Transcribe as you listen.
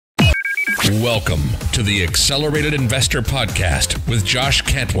Welcome to the Accelerated Investor Podcast with Josh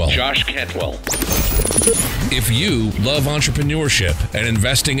Cantwell. If you love entrepreneurship and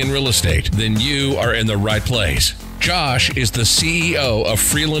investing in real estate, then you are in the right place. Josh is the CEO of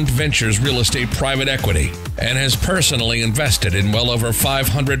Herlean Ventures Real Estate Private Equity and has personally invested in well over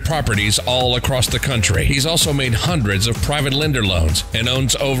 500 properties all across the country. He's also made hundreds of private lender loans and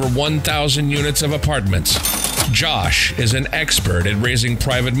owns over 1,000 units of apartments. Josh is an expert at raising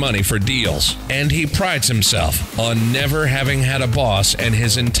private money for deals, and he prides himself on never having had a boss in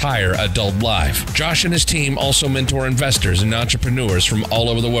his entire adult life. Josh and his team also mentor investors and entrepreneurs from all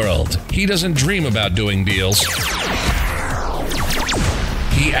over the world. He doesn't dream about doing deals.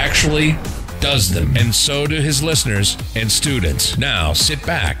 He actually does them, and so do his listeners and students. Now sit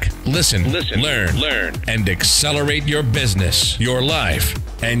back, listen, learn, and accelerate your business, your life,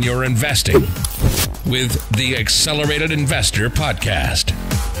 and your investing with the Accelerated Investor Podcast.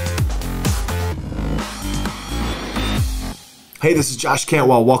 Hey, this is Josh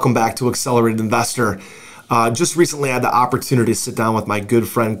Cantwell. Welcome back to Accelerated Investor. Just recently I had the opportunity to sit down with my good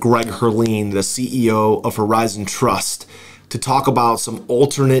friend Greg Herlean, the CEO of Horizon Trust, to talk about some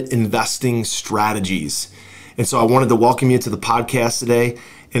alternate investing strategies. And so I wanted to welcome you to the podcast today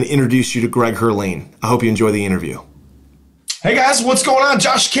and introduce you to Greg Herlean. I hope you enjoy the interview. Hey guys, what's going on?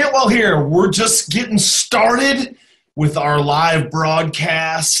 Josh Cantwell here. We're just getting started with our live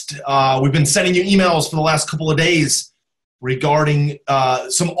broadcast. We've been sending you emails for the last couple of days regarding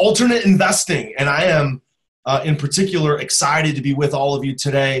some alternate investing. And I am in particular excited to be with all of you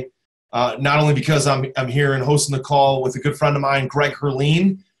today. Not only because I'm here and hosting the call with a good friend of mine, Greg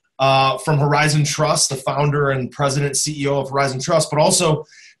Herlean from Horizon Trust, the founder and president CEO of Horizon Trust, but also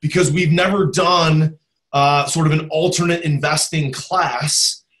because we've never done sort of an alternate investing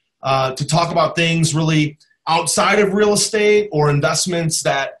class to talk about things really outside of real estate or investments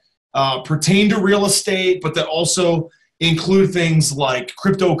that pertain to real estate, but that also include things like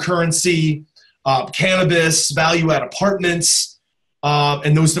cryptocurrency, cannabis, value-add apartments,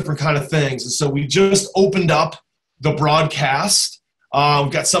 and those different kind of things. And so we just opened up the broadcast.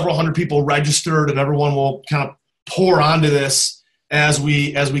 We've got several hundred people registered, and everyone will kind of pour onto this as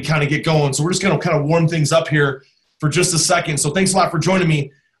we kind of get going. So we're just going to kind of warm things up here for just a second. So thanks a lot for joining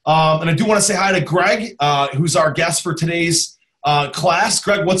me. And I do want to say hi to Greg, who's our guest for today's class.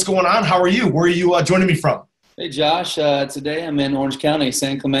 Greg, what's going on? How are you? Where are you joining me from? Hey, Josh. Today I'm in Orange County,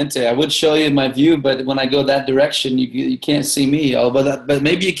 San Clemente. I would show you my view, but when I go that direction, you can't see me. But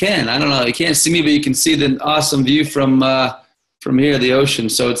maybe you can. I don't know. You can't see me, but you can see the awesome view from here, the ocean.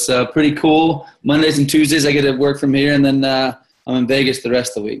 So it's pretty cool. Mondays and Tuesdays I get to work from here, and then I'm in Vegas the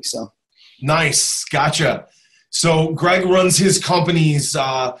rest of the week. So nice. Gotcha. So Greg runs his companies.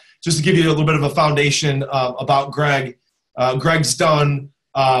 Just to give you a little bit of a foundation about Greg, Greg's done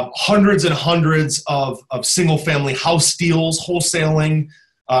hundreds and hundreds of single-family house deals, wholesaling,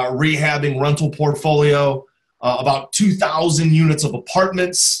 rehabbing, rental portfolio, about 2,000 units of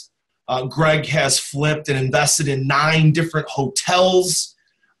apartments. Greg has flipped and invested in 9 different hotels.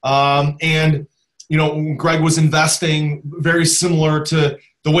 And, you know, Greg was investing very similar to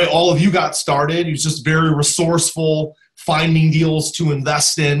the way all of you got started. He was just very resourceful, finding deals to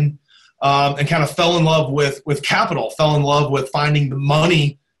invest in. And kind of fell in love with capital, fell in love with finding the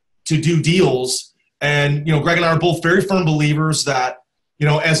money to do deals. And, you know, Greg and I are both very firm believers that, you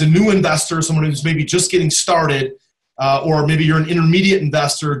know, as a new investor, someone who's maybe just getting started, or maybe you're an intermediate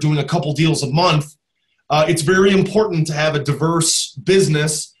investor doing a couple deals a month, it's very important to have a diverse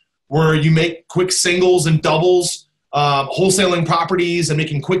business where you make quick singles and doubles, wholesaling properties and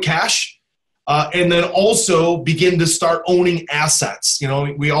making quick cash. And then also begin to start owning assets. You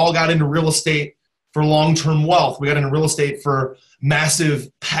know, we all got into real estate for long-term wealth. We got into real estate for massive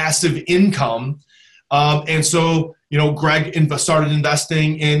passive income. And so, you know, Greg started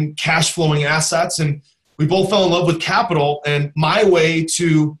investing in cash flowing assets, and we both fell in love with capital. And my way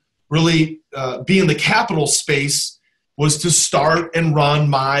to really be in the capital space was to start and run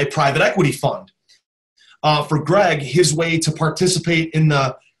my private equity fund. For Greg, his way to participate in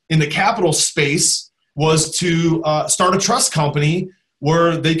the capital space was to start a trust company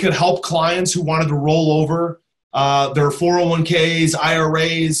where they could help clients who wanted to roll over their 401ks,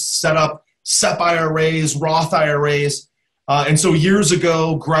 IRAs, set up SEP IRAs, Roth IRAs. And so years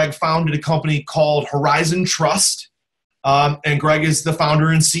ago, Greg founded a company called Horizon Trust. And Greg is the founder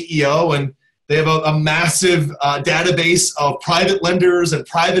and CEO, and they have a massive database of private lenders and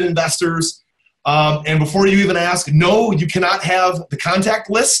private investors. And before you even ask, no, you cannot have the contact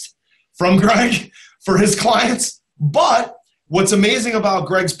list from Greg for his clients. But what's amazing about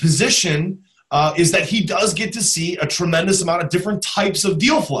Greg's position is that he does get to see a tremendous amount of different types of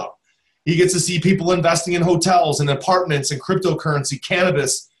deal flow. He gets to see people investing in hotels and apartments and cryptocurrency,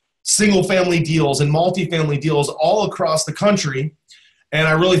 cannabis, single-family deals and multifamily deals all across the country. And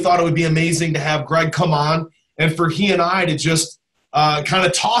I really thought it would be amazing to have Greg come on and for he and I to just kind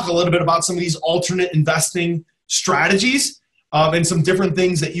of talk a little bit about some of these alternate investing strategies and some different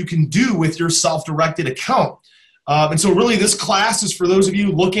things that you can do with your self-directed account. And so really this class is for those of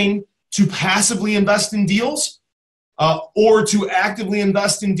you looking to passively invest in deals or to actively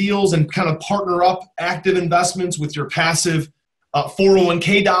invest in deals and kind of partner up active investments with your passive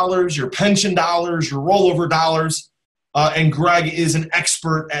 401k dollars, your pension dollars, your rollover dollars. And Greg is an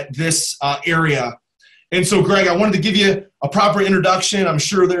expert at this area. And so, Greg, I wanted to give you a proper introduction. I'm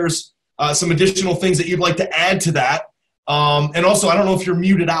sure there's some additional things that you'd like to add to that. And also, I don't know if you're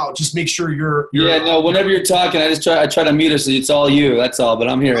muted out. Just make sure you're yeah, no, whenever you're talking, I try to mute it so it's all you. That's all, but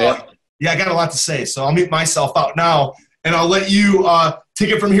I'm here. Yeah, I got a lot to say, so I'll mute myself out now. And I'll let you take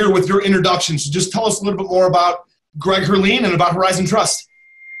it from here with your introduction. So just tell us a little bit more about Greg Herlean and about Horizon Trust.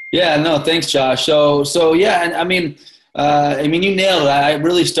 Yeah, no, thanks, Josh. So yeah, and I mean, you nailed it. I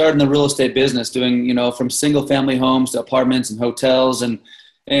really started in the real estate business doing, from single family homes to apartments and hotels.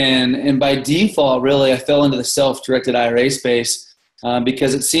 And by default, really, I fell into the self-directed IRA space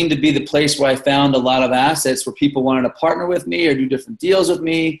because it seemed to be the place where I found a lot of assets where people wanted to partner with me or do different deals with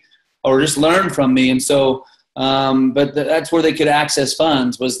me or just learn from me. And so, that's where they could access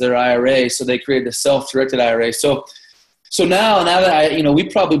funds was their IRA. So they created a self-directed IRA. So now that we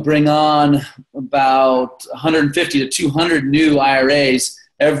probably bring on about 150 to 200 new IRAs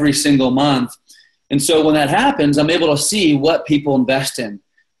every single month. And so when that happens, I'm able to see what people invest in.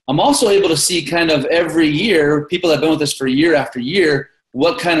 I'm also able to see kind of every year, people that have been with us for year after year,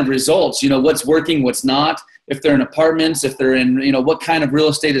 what kind of results, what's working, what's not, if they're in apartments, if they're in, what kind of real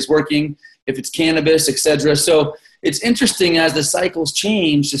estate is working, if it's cannabis, et cetera. So it's interesting as the cycles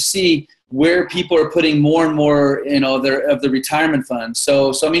change to see where people are putting more and more, of the retirement funds.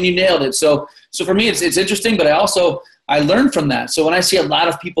 So you nailed it. So for me, it's interesting, but I learned from that. So when I see a lot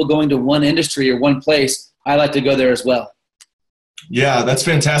of people going to one industry or one place, I like to go there as well. Yeah, that's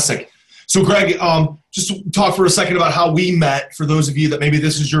fantastic. So Greg, just talk for a second about how we met. For those of you that maybe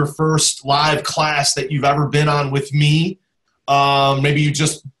this is your first live class that you've ever been on with me, maybe you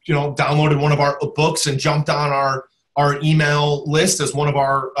just downloaded one of our books and jumped on our email list as one of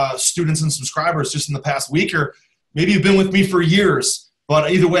our students and subscribers just in the past week, or maybe you've been with me for years.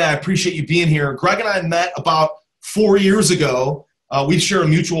 But either way, I appreciate you being here. Greg and I met about 4 years ago. We share a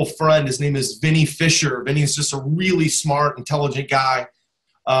mutual friend. His name is Vinny Fisher. Vinny's just a really smart, intelligent guy.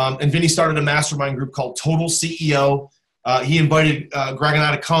 And Vinny started a mastermind group called Total CEO. He invited Greg and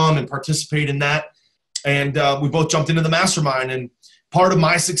I to come and participate in that. And we both jumped into the mastermind. And part of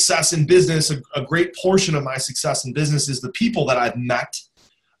my success in business, a great portion of my success in business is the people that I've met,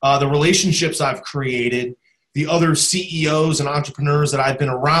 the relationships I've created, the other CEOs and entrepreneurs that I've been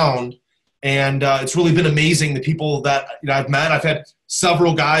around. And it's really been amazing, the people that I've met. I've had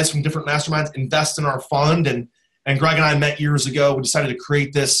several guys from different masterminds invest in our fund. And Greg and I met years ago. We decided to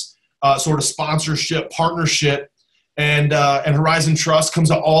create this sort of sponsorship, partnership. And Horizon Trust comes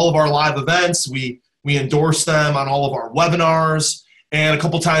to all of our live events. We endorse them on all of our webinars. And a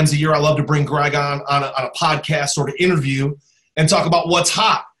couple times a year, I love to bring Greg on a podcast sort of interview and talk about what's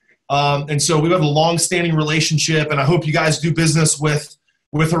hot. And so we have a long-standing relationship, and I hope you guys do business with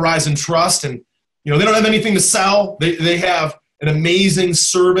Horizon Trust. And they don't have anything to sell. They have an amazing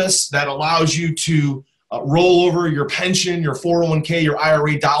service that allows you to roll over your pension, your 401k, your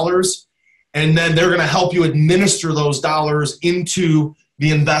IRA dollars, and then they're going to help you administer those dollars into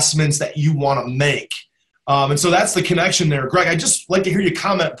the investments that you want to make. And so that's the connection there. Greg, I'd just like to hear you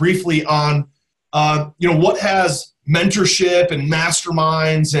comment briefly on, what has mentorship and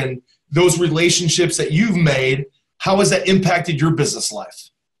masterminds and those relationships that you've made, how has that impacted your business life?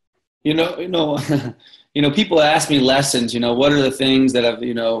 People ask me lessons, what are the things that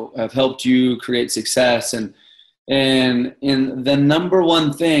have helped you create success? And the number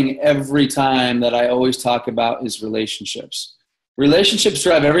one thing every time that I always talk about is relationships. Relationships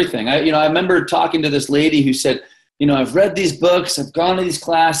drive everything. I remember talking to this lady who said, I've read these books, I've gone to these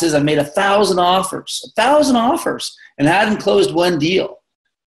classes, I've made 1,000 offers, and hadn't closed one deal.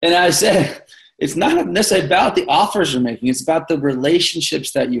 And I said, it's not necessarily about the offers you're making, it's about the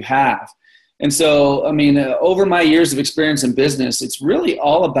relationships that you have. And so, over my years of experience in business, it's really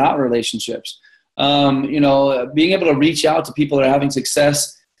all about relationships. Being able to reach out to people that are having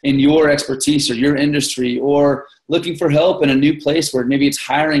success in your expertise or your industry, or looking for help in a new place where maybe it's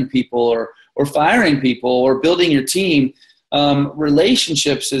hiring people or firing people or building your team.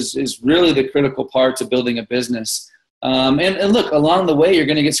 Relationships is really the critical part to building a business. And look, along the way, you're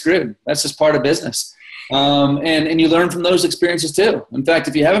going to get screwed. That's just part of business. And you learn from those experiences too. In fact,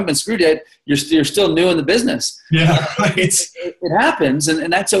 if you haven't been screwed yet, you're still new in the business. Yeah, right. It happens,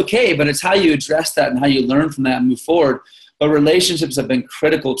 and that's okay, but it's how you address that and how you learn from that and move forward. But relationships have been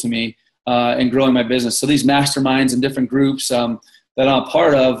critical to me in growing my business. So these masterminds and different groups that I'm a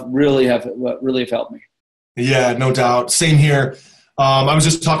part of really have helped me. Yeah, no doubt. Same here. I was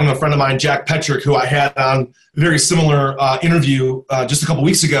just talking to a friend of mine, Jack Petrick, who I had on a very similar interview just a couple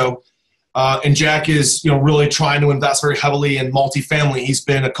weeks ago. And Jack is, really trying to invest very heavily in multifamily. He's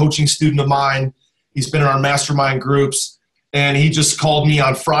been a coaching student of mine. He's been in our mastermind groups. And he just called me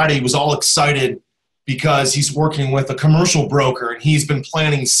on Friday. He was all excited because he's working with a commercial broker. And he's been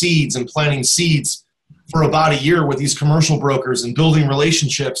planting seeds for about a year with these commercial brokers and building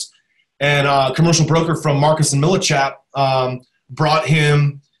relationships. And a commercial broker from Marcus and Millichap brought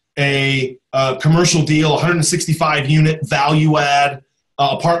him a commercial deal, 165 unit value add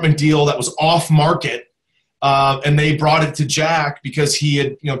apartment deal that was off market. And they brought it to Jack because he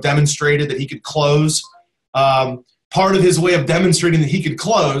had demonstrated that he could close. Part of his way of demonstrating that he could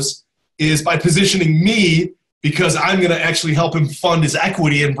close is by positioning me, because I'm going to actually help him fund his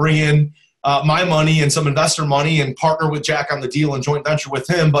equity and bring in my money and some investor money and partner with Jack on the deal and joint venture with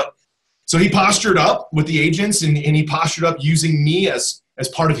him. But so he postured up with the agents and he postured up using me as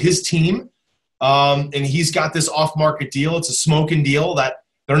part of his team. And he's got this off-market deal. It's a smoking deal that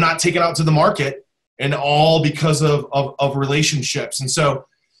they're not taking out to the market, and all because of relationships. And so,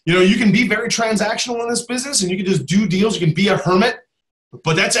 you can be very transactional in this business and you can just do deals. You can be a hermit,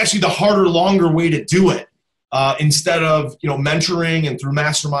 but that's actually the harder, longer way to do it instead of, mentoring and through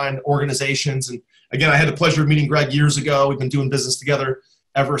mastermind organizations. And again, I had the pleasure of meeting Greg years ago. We've been doing business together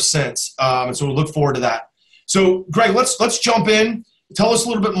ever since. And so we look forward to that. So Greg, let's jump in. Tell us a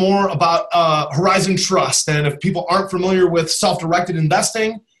little bit more about Horizon Trust. And if people aren't familiar with self-directed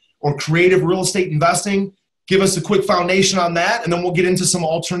investing or creative real estate investing, give us a quick foundation on that, and then we'll get into some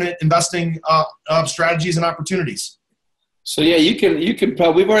alternate investing strategies and opportunities. So yeah, you can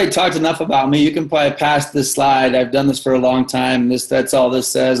probably, we've already talked enough about me. You can probably pass this slide. I've done this for a long time. That's all this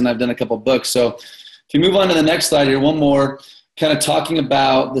says, and I've done a couple books. So if you move on to the next slide here, one more, kind of talking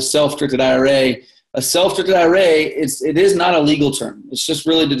about the self-directed IRA. A self-directed IRA, it is not a legal term. It's just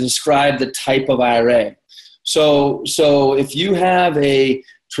really to describe the type of IRA. So if you have a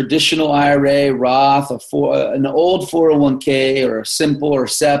traditional IRA, Roth, an old 401k, or a simple or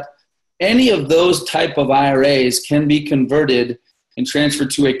SEP, any of those type of IRAs can be converted and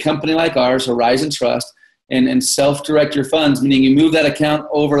transferred to a company like ours, Horizon Trust, and self-direct your funds, meaning you move that account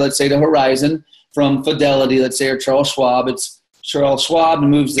over, let's say, to Horizon from Fidelity, let's say, or Charles Schwab. It's Charles Schwab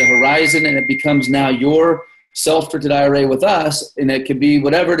moves to Horizon, and it becomes now your self-directed IRA with us, and it could be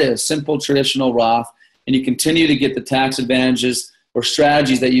whatever it is, simple, traditional, Roth, and you continue to get the tax advantages or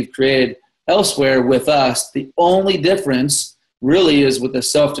strategies that you've created elsewhere with us. The only difference really is with a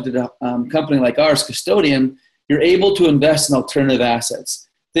self-directed company like ours, custodian, you're able to invest in alternative assets.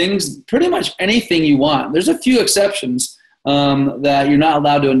 Things, pretty much anything you want. There's a few exceptions that you're not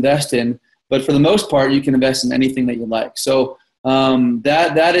allowed to invest in, but for the most part, you can invest in anything that you like. So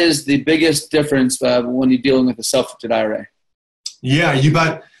that is the biggest difference when you're dealing with a self-directed IRA. Yeah, you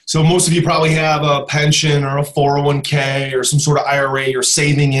bet. So most of you probably have a pension or a 401k or some sort of IRA you're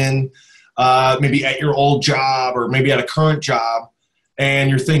saving in, maybe at your old job or maybe at a current job. And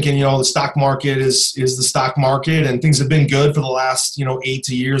you're thinking, the stock market is the stock market, and things have been good for the last, 8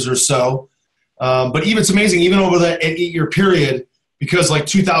 years or so. But it's amazing, even over that 8-year period, because like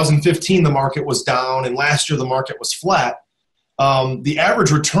 2015, the market was down, and last year the market was flat. The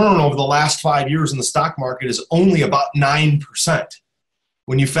average return over the last 5 years in the stock market is only about 9%.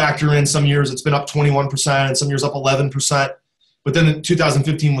 When you factor in some years it's been up 21% and some years up 11%. But then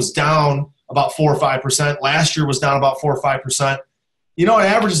 2015 was down about 4 or 5%. Last year was down about 4 or 5%. It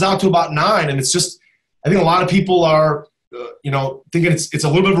averages out to about 9%. And it's just, I think a lot of people are, thinking it's a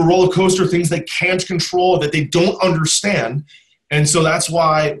little bit of a roller coaster, things they can't control, that they don't understand. And so that's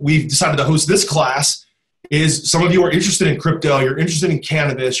why we've decided to host this class. Is some of you are interested in crypto, you're interested in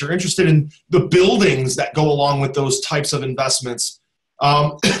cannabis, you're interested in the buildings that go along with those types of investments,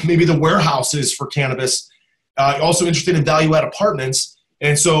 maybe the warehouses for cannabis, also interested in value-add apartments.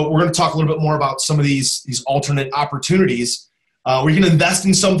 And so we're going to talk a little bit more about some of these alternate opportunities where you can invest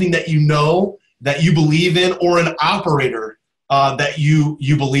in something that that you believe in, or an operator that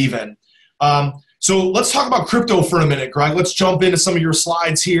you believe in. So let's talk about crypto for a minute, Greg. Let's jump into some of your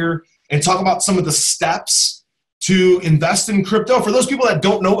slides here and talk about some of the steps to invest in crypto. For those people that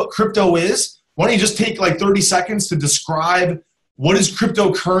don't know what crypto is, why don't you just take like 30 seconds to describe what is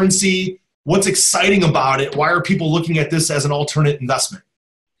cryptocurrency, What's exciting about it? Why are people looking at this as an alternate investment?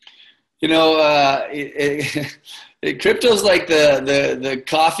 You know, crypto's like the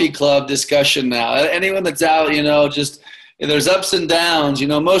coffee club discussion now. Anyone that's out, you know, just there's ups and downs. You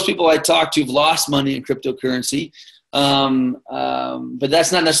know, most people I talk to have lost money in cryptocurrency, but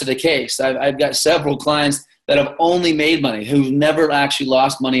that's not necessarily the case. I've got several clients that have only made money, who've never actually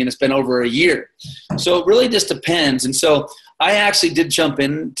lost money, and it's been over a year. So it really just depends. And so I actually did jump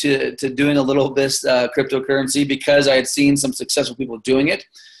into doing a little bit cryptocurrency because I had seen some successful people doing it.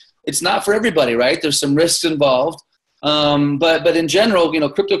 It's not for everybody, right? There's some risks involved. But in general, you know,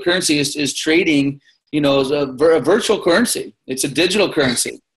 cryptocurrency is trading, you know, a virtual currency. It's a digital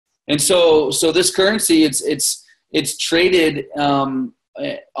currency. And so this currency, it's traded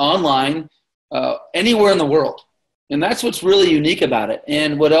online anywhere in the world. And that's what's really unique about it.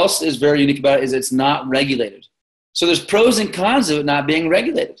 And what else is very unique about it is it's not regulated. So there's pros and cons of it not being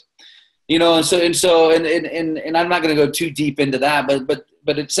regulated. You know, and I'm not going to go too deep into that,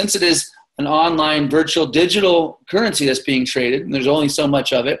 but since it is an online virtual digital currency that's being traded, and there's only so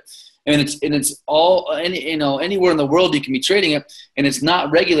much of it, and it's all anywhere in the world you can be trading it, and it's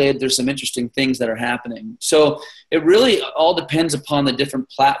not regulated, there's some interesting things that are happening. So it really all depends upon the different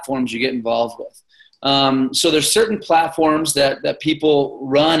platforms you get involved with. So there's certain platforms that people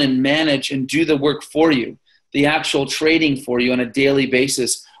run and manage and do the work for you, the actual trading for you on a daily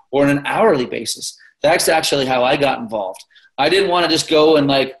basis or on an hourly basis. That's actually how I got involved. I didn't want to just go and,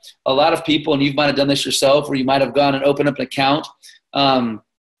 like a lot of people, and you might have done this yourself, where you might have gone and opened up an account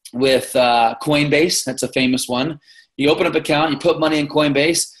with Coinbase. That's a famous one. You open up an account, you put money in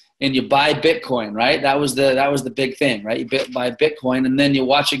Coinbase, and you buy Bitcoin, right? That was the big thing, right? You buy Bitcoin, and then you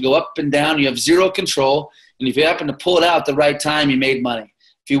watch it go up and down. You have zero control, and if you happen to pull it out at the right time, you made money.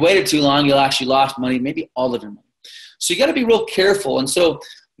 If you waited too long, you'll actually lost money, maybe all of your money. So you got to be real careful. And so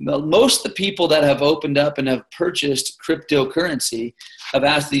most of the people that have opened up and have purchased cryptocurrency have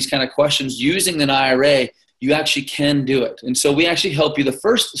asked these kind of questions. Using an IRA, you actually can do it. And so we actually help you. The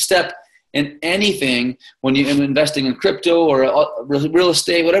first step in anything when you're investing in crypto or real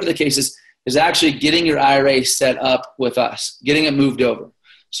estate, whatever the case is actually getting your IRA set up with us, getting it moved over.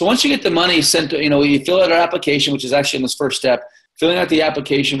 So once you get the money sent, you fill out our application, which is actually in this first step, filling out the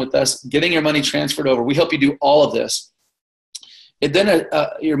application with us, getting your money transferred over. We help you do all of this. Then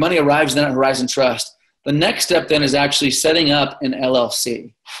your money arrives then at Horizon Trust. The next step then is actually setting up an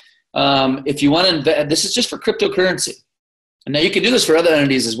LLC. If you want to invest, this is just for cryptocurrency. And now you can do this for other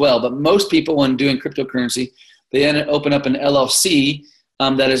entities as well, but most people when doing cryptocurrency, they then open up an LLC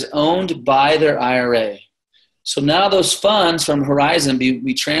that is owned by their IRA. So now those funds from Horizon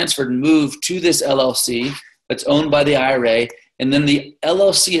be transferred and moved to this LLC that's owned by the IRA, and then the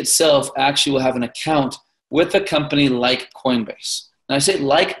LLC itself actually will have an account with a company like Coinbase. And I say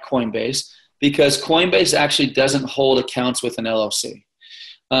like Coinbase because Coinbase actually doesn't hold accounts with an LLC.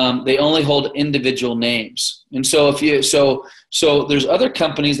 They only hold individual names. And so so there's other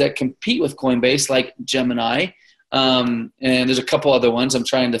companies that compete with Coinbase like Gemini, and there's a couple other ones. I'm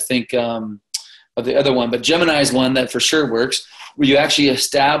trying to think of the other one, but Gemini is one that for sure works, where you actually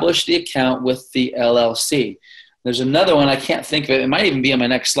establish the account with the LLC. There's another one, I can't think of it. It might even be on my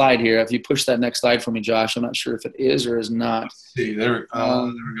next slide here. If you push that next slide for me, Josh, I'm not sure if it is or is not. Let's see, there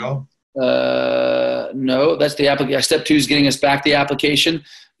we go. No, that's the application. Step 2 is getting us back the application.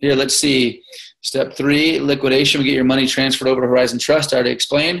 Here, let's see. Step 3, liquidation. We get your money transferred over to Horizon Trust. I already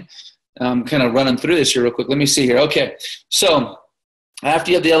explained. I'm kind of running through this here real quick. Let me see here. Okay, so after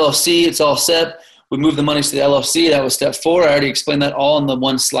you have the LLC, it's all set. We move the money to the LLC. That was step 4. I already explained that all in the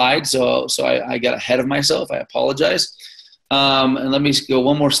one slide, so I got ahead of myself. I apologize. And let me go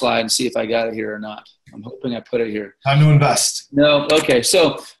one more slide and see if I got it here or not. I'm hoping I put it here. Time to invest. No, okay.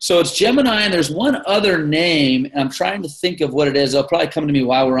 So it's Gemini, and there's one other name, and I'm trying to think of what it is. It'll probably come to me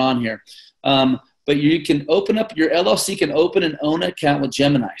while we're on here. But you can open up, your LLC can open and own an account with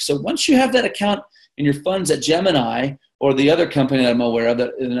Gemini. So once you have that account and your funds at Gemini or the other company that I'm aware of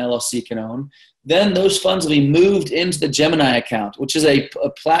that an LLC can own, then those funds will be moved into the Gemini account, which is a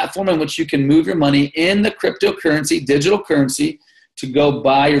platform in which you can move your money in the cryptocurrency, digital currency, to go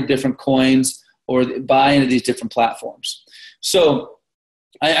buy your different coins or buy into these different platforms. So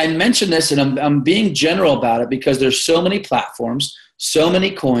I mentioned this, and I'm being general about it because there's so many platforms, so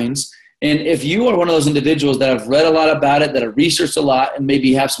many coins. And if you are one of those individuals that have read a lot about it, that have researched a lot, and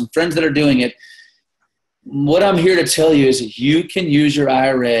maybe have some friends that are doing it, what I'm here to tell you is you can use your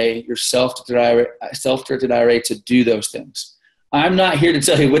IRA, your self-directed IRA to do those things. I'm not here to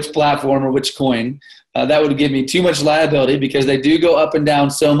tell you which platform or which coin. That would give me too much liability because they do go up and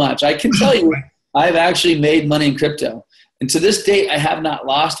down so much. I can tell you I've actually made money in crypto. And to this date, I have not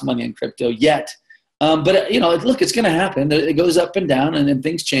lost money in crypto yet. But look, it's going to happen. It goes up and down, and then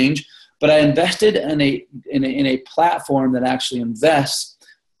things change. But I invested in a platform that actually invests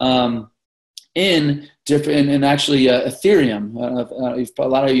in Ethereum. A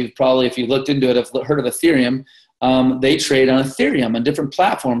lot of you probably, if you looked into it, have heard of Ethereum. They trade on Ethereum on different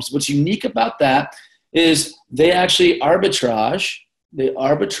platforms. What's unique about that is they actually arbitrage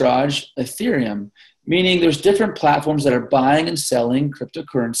Ethereum, meaning there's different platforms that are buying and selling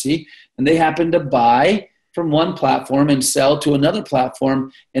cryptocurrency, and they happen to buy from one platform and sell to another platform,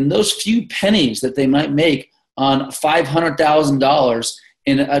 and those few pennies that they might make on $500,000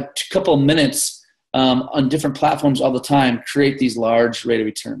 in a couple minutes on different platforms all the time create these large rate of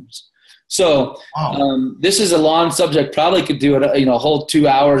returns. So this is a long subject. Probably could do it, a whole 2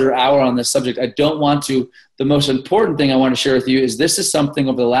 hours or hour on this subject. I don't want to. The most important thing I want to share with you is this is something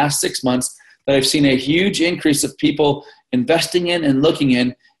over the last 6 months that I've seen a huge increase of people investing in and looking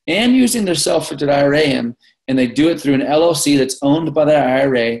in and using their self-directed IRA in, and they do it through an LLC that's owned by their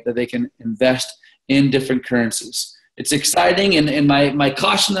IRA that they can invest in different currencies. It's exciting, and my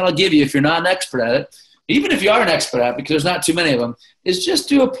caution that I'll give you if you're not an expert at it, even if you are an expert at it, because there's not too many of them, is just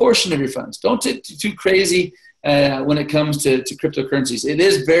do a portion of your funds. Don't get too crazy when it comes to cryptocurrencies. It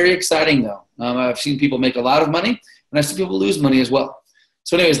is very exciting, though. I've seen people make a lot of money, and I've seen people lose money as well.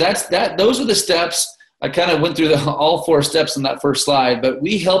 So anyways, those are the steps. I kind of went through all 4 steps in that first slide, but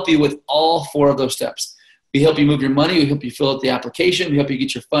we help you with all 4 of those steps. We help you move your money. We help you fill out the application. We help you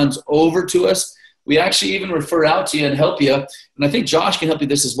get your funds over to us. We actually even refer out to you and help you. And I think Josh can help you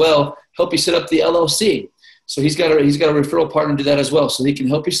this as well, help you set up the LLC. So he's got a referral partner do that as well. So he can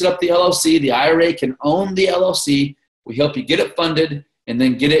help you set up the LLC. The IRA can own the LLC. We help you get it funded and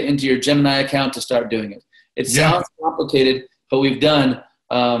then get it into your Gemini account to start doing it. It sounds complicated, but we've done,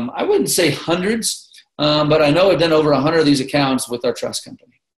 I wouldn't say hundreds, but I know I've done over 100 of these accounts with our trust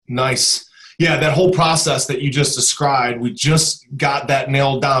company. Nice. Yeah, that whole process that you just described, we just got that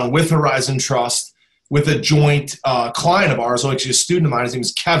nailed down with Horizon Trust, with a joint client of ours, actually a student of mine. His name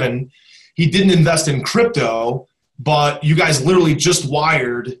is Kevin. He didn't invest in crypto, but you guys literally just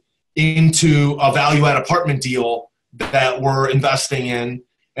wired into a value-add apartment deal that we're investing in,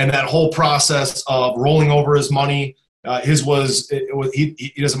 and that whole process of rolling over his money. He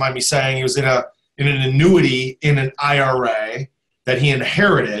doesn't mind me saying, he was in an annuity in an IRA that he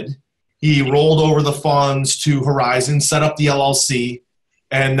inherited. He rolled over the funds to Horizon, set up the LLC,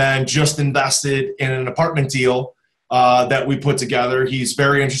 and then just invested in an apartment deal that we put together. He's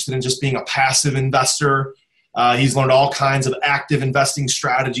very interested in just being a passive investor. He's learned all kinds of active investing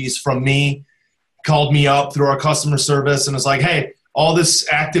strategies from me, called me up through our customer service, and was like, hey, all this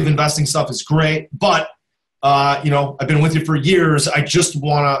active investing stuff is great, but I've been with you for years. I just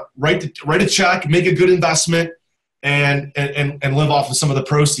want to write a check, make a good investment, and live off of some of the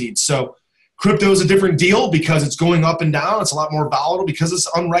proceeds. So crypto is a different deal because it's going up and down. It's a lot more volatile because it's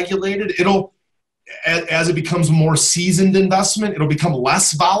unregulated. As it becomes a more seasoned investment, it'll become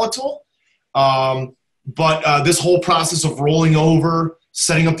less volatile. But this whole process of rolling over,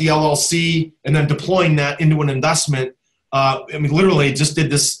 setting up the LLC, and then deploying that into an investment, literally just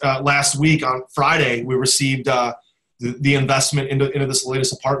did this last week on Friday. We received the investment into this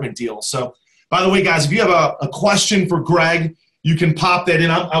latest apartment deal. So, by the way, guys, if you have a question for Greg, you can pop that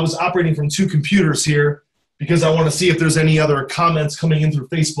in. I was operating from 2 computers here because I want to see if there's any other comments coming in through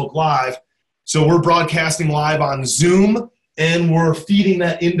Facebook Live. So we're broadcasting live on Zoom, and we're feeding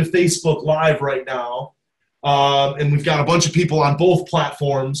that into Facebook Live right now. And we've got a bunch of people on both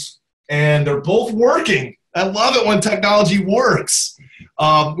platforms, and they're both working. I love it when technology works,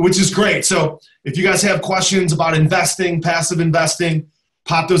 which is great. So if you guys have questions about investing, passive investing,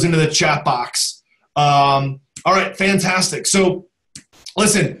 pop those into the chat box. All right, fantastic. So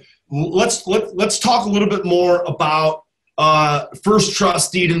listen, let's talk a little bit more about first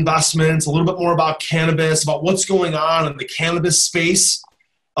trust deed investments, a little bit more about cannabis, about what's going on in the cannabis space.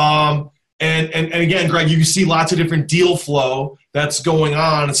 And again, Greg, you see lots of different deal flow that's going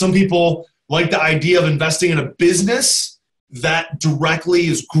on. And some people like the idea of investing in a business that directly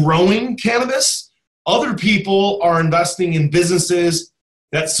is growing cannabis. Other people are investing in businesses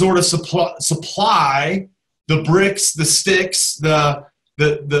that sort of supply the bricks, the sticks, the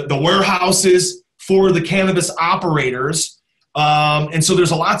warehouses for the cannabis operators. And so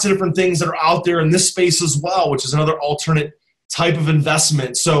there's lots of different things that are out there in this space as well, which is another alternate type of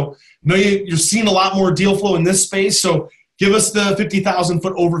investment. So you're seeing a lot more deal flow in this space. So give us the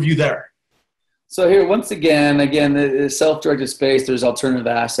 50,000-foot overview there. So here, once again, the self-directed space, there's alternative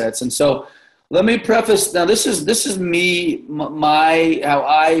assets. And so let me preface, now this is me, how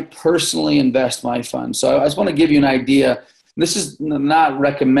I personally invest my funds. So I just want to give you an idea. This is not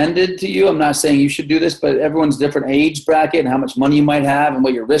recommended to you. I'm not saying you should do this, but everyone's different age bracket and how much money you might have and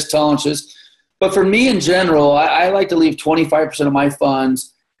what your risk tolerance is. But for me in general, I like to leave 25% of my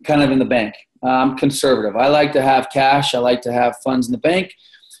funds kind of in the bank. I'm conservative. I like to have cash. I like to have funds in the bank.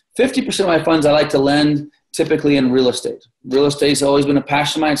 50% of my funds I like to lend typically in real estate. Real estate has always been a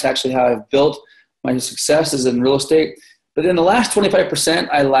passion of mine. It's actually how I've built my success is in real estate. But in the last 25%,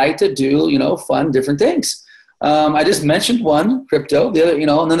 I like to do, fun different things. I just mentioned one, crypto, the other,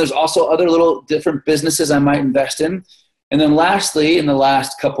 and then there's also other little different businesses I might invest in. And then lastly, in the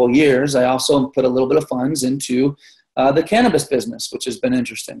last couple of years, I also put a little bit of funds into the cannabis business, which has been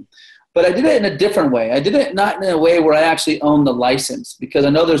interesting. But I did it in a different way. I did it not in a way where I actually own the license, because I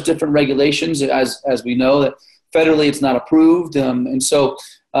know there's different regulations, as we know, that federally it's not approved. And so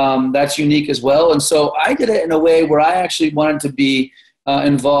that's unique as well. And so I did it in a way where I actually wanted to be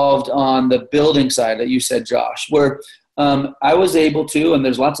involved on the building side that you said, Josh, where I was able to, and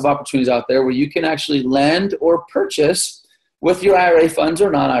there's lots of opportunities out there where you can actually lend or purchase with your IRA funds or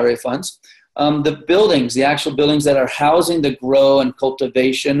non-IRA funds, the buildings, the actual buildings that are housing the grow and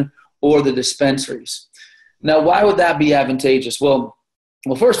cultivation or the dispensaries. Now, why would that be advantageous? Well,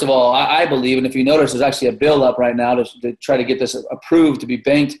 first of all, I believe, and if you notice, there's actually a bill up right now to try to get this approved to be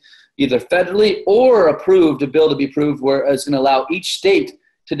banked either federally or approved, a bill to be approved where it's going to allow each state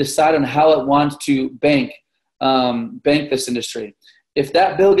to decide on how it wants to bank this industry. If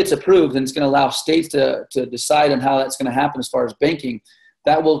that bill gets approved, then it's going to allow states to decide on how that's going to happen as far as banking.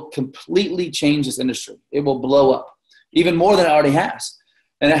 That will completely change this industry. It will blow up even more than it already has.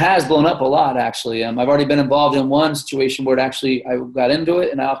 And it has blown up a lot, actually. I've already been involved in one situation where I got into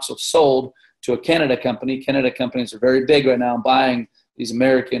it, and I also sold to a Canada company. Canada companies are very big right now buying these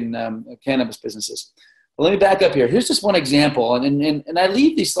American cannabis businesses. But let me back up here. Here's just one example. And I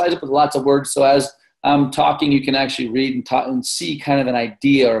leave these slides up with lots of words, so as I'm talking, you can actually read and see kind of an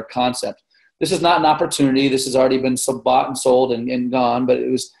idea or concept. This is not an opportunity. This has already been bought and sold and gone, but it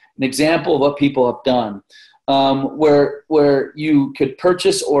was an example of what people have done. Where you could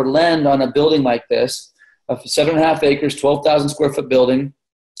purchase or lend on a building like this, a 7.5 acres, 12,000 square foot building,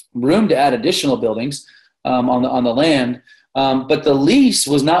 room to add additional buildings on the land. But the lease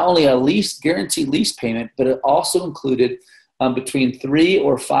was not only a guaranteed lease payment, but it also included between 3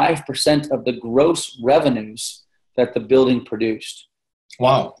 or 5% of the gross revenues that the building produced.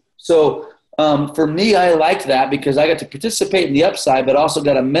 Wow. So for me, I liked that because I got to participate in the upside, but also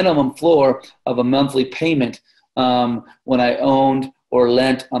got a minimum floor of a monthly payment when I owned or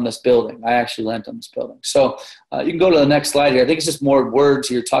lent on this building. I actually lent on this building. So you can go to the next slide here. I think it's just more words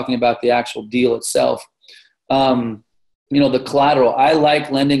here talking about the actual deal itself. The collateral. I like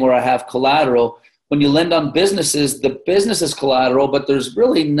lending where I have collateral. When you lend on businesses, the business is collateral, but there's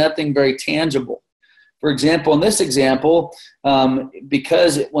really nothing very tangible. For example, in this example,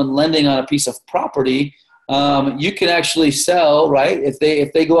 because when lending on a piece of property, you can actually sell, right? If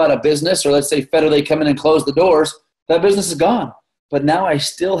they go out of business, or let's say federally come in and close the doors, that business is gone. But now I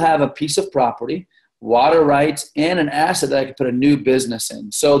still have a piece of property, water rights, and an asset that I could put a new business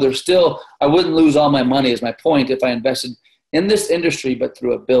in. So I wouldn't lose all my money is my point if I invested in this industry, but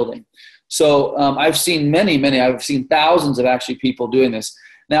through a building. So I've seen I've seen thousands of actually people doing this.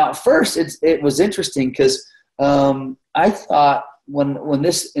 Now, at first, it was interesting because I thought when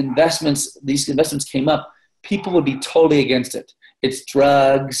these investments came up, people would be totally against it. It's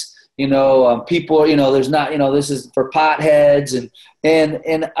drugs, people, there's not, this is for potheads.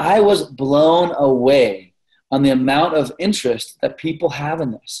 And I was blown away on the amount of interest that people have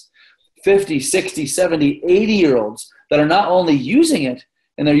in this. 50, 60, 70, 80-year-olds that are not only using it,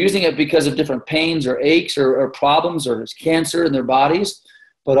 and they're using it because of different pains or aches or problems or cancer in their bodies,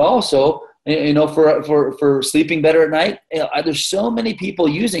 but also, for sleeping better at night. There's so many people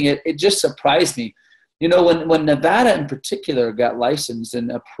using it. It just surprised me. When Nevada in particular got licensed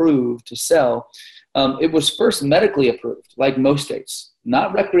and approved to sell, it was first medically approved, like most states,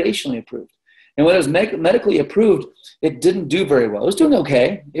 not recreationally approved. And when it was medically approved, it didn't do very well. It was doing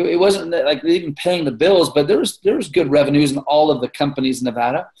okay. It wasn't like even paying the bills, but there was good revenues in all of the companies in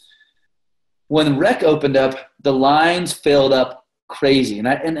Nevada. When rec opened up, the lines filled up crazy. And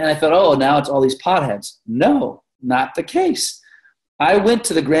I thought, oh, now it's all these potheads. No, not the case. I went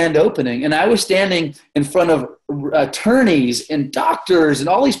to the grand opening, and I was standing in front of attorneys and doctors and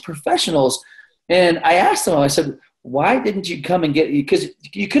all these professionals. And I asked them, I said, why didn't you come and because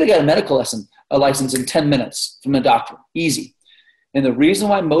you could have got a medical license in 10 minutes from a doctor, easy. And the reason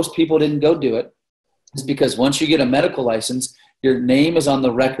why most people didn't go do it is because once you get a medical license, your name is on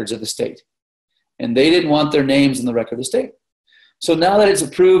the records of the state. And they didn't want their names in the record of the state. So now that it's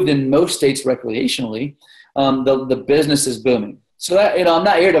approved in most states recreationally, the business is booming. So that, I'm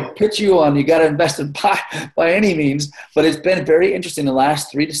not here to pitch you on you got to invest in by any means, but it's been very interesting the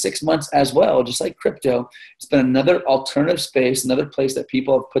last 3 to 6 months as well. Just like crypto, it's been another alternative space, another place that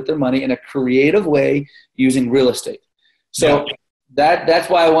people have put their money in a creative way using real estate. So that's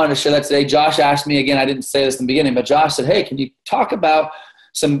why I wanted to share that today. Josh asked me again, I didn't say this in the beginning, but Josh said, hey, can you talk about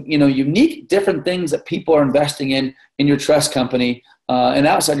some, unique different things that people are investing in your trust company and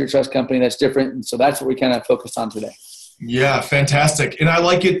outside your trust company that's different. And so that's what we kind of focused on today. Yeah, fantastic. And I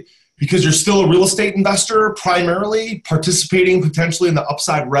like it because you're still a real estate investor, primarily participating potentially in the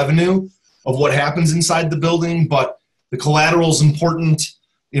upside revenue of what happens inside the building, but the collateral is important.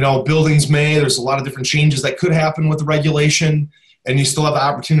 Buildings there's a lot of different changes that could happen with the regulation, and you still have the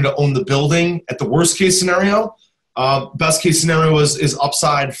opportunity to own the building at the worst case scenario. Best case scenario is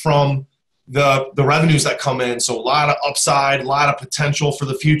upside from the revenues that come in. So a lot of upside, a lot of potential for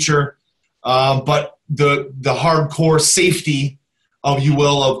the future. But the hardcore safety of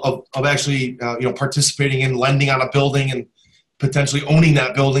actually participating in lending on a building and potentially owning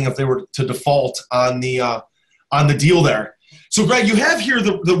that building if they were to default on the deal there. So Greg, you have here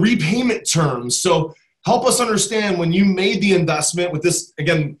the repayment terms. So help us understand when you made the investment with this.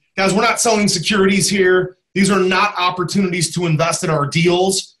 Again, guys, we're not selling securities here. These are not opportunities to invest in our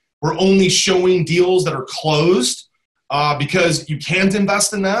deals. We're only showing deals that are closed. Because you can't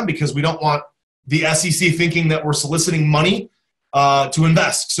invest in them because we don't want the SEC thinking that we're soliciting money to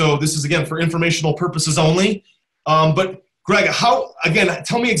invest. So this is, again, for informational purposes only. But Greg,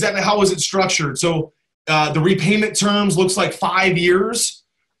 tell me exactly how is it structured? So the repayment terms looks like 5 years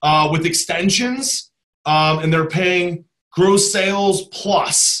with extensions, and they're paying gross sales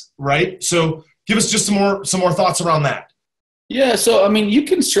plus, right? So give us just some more thoughts around that. Yeah, so you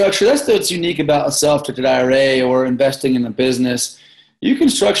can structure, that's what's unique about a self-directed IRA or investing in a business. You can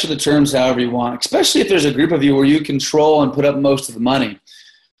structure the terms however you want, especially if there's a group of you where you control and put up most of the money.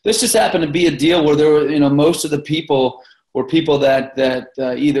 This just happened to be a deal where there were, most of the people were people that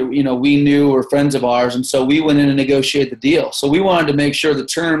either, we knew or friends of ours, and so we went in and negotiated the deal. So we wanted to make sure the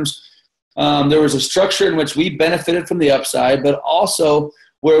terms, there was a structure in which we benefited from the upside, but also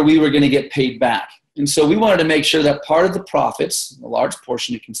where we were going to get paid back. And so we wanted to make sure that part of the profits, a large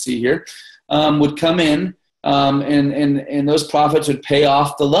portion you can see here, would come in, and those profits would pay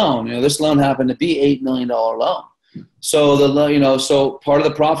off the loan. This loan happened to be $8 million loan. So so part of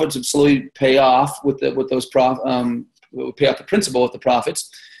the profits would slowly pay off would pay off the principal with the profits.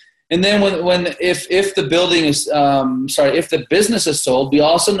 And then if the building is if the business is sold, we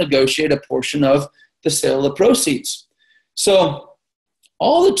also negotiate a portion of the sale of the proceeds. So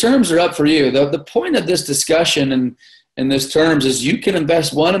all the terms are up for you. The point of this discussion and this terms is you can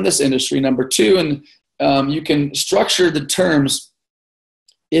invest, one, in this industry, number two, and you can structure the terms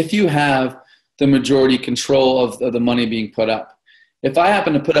if you have the majority control of the money being put up. If I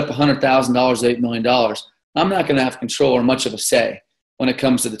happen to put up $100,000, $8 million, I'm not going to have control or much of a say when it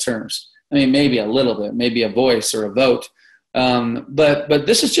comes to the terms. Maybe a little bit, maybe a voice or a vote. But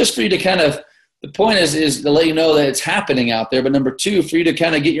this is just for you to kind of, the point is to let you know that it's happening out there. But number two, for you to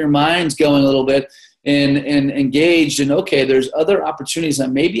kind of get your minds going a little bit and engaged in, okay, there's other opportunities that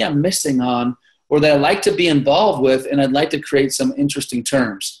maybe I'm missing on or that I'd like to be involved with, and I'd like to create some interesting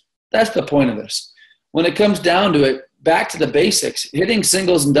terms. That's the point of this. When it comes down to it, back to the basics, hitting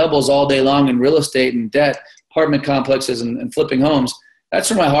singles and doubles all day long in real estate and debt, apartment complexes and flipping homes,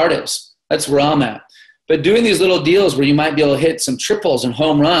 that's where my heart is. That's where I'm at. But doing these little deals where you might be able to hit some triples and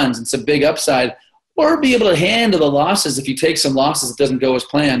home runs and some big upside, or be able to handle the losses if you take some losses, it doesn't go as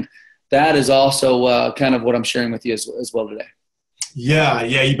planned, that is also kind of what I'm sharing with you as well today. Yeah,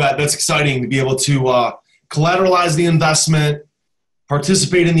 you bet. That's exciting to be able to collateralize the investment,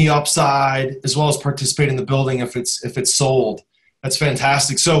 participate in the upside, as well as participate in the building if it's sold. That's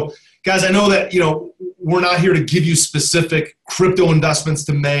fantastic. So, guys, I know that we're not here to give you specific crypto investments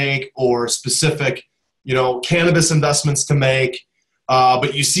to make or specific cannabis investments to make,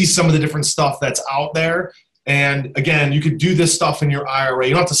 but you see some of the different stuff that's out there. And again, you could do this stuff in your IRA.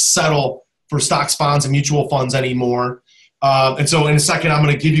 You don't have to settle for stocks, bonds, and mutual funds anymore. And so in a second, I'm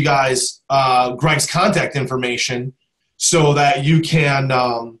going to give you guys Greg's contact information so that you can,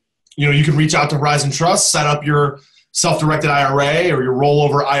 you can reach out to Horizon Trust, set up your self-directed IRA or your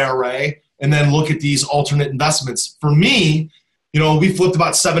rollover IRA, and then look at these alternate investments. For me, we flipped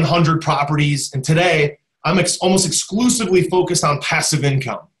about 700 properties, and today I'm almost exclusively focused on passive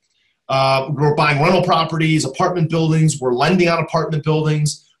income. We're buying rental properties, apartment buildings. We're lending on apartment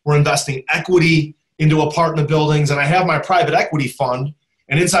buildings. We're investing equity into apartment buildings, and I have my private equity fund.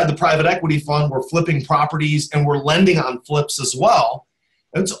 And inside the private equity fund, we're flipping properties and we're lending on flips as well.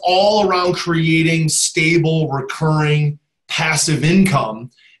 It's all around creating stable, recurring, passive income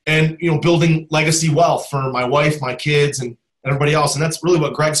and, building legacy wealth for my wife, my kids, and everybody else. And that's really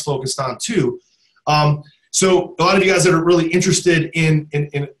what Greg's focused on too. So a lot of you guys that are really interested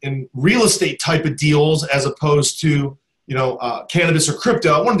in real estate type of deals as opposed to, cannabis or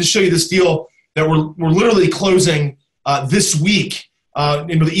crypto, I wanted to show you this deal that we're literally closing this week.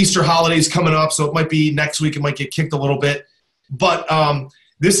 The Easter holidays coming up, so it might be next week. It might get kicked a little bit. But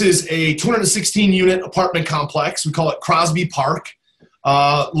this is a 216-unit apartment complex. We call it Crosby Park.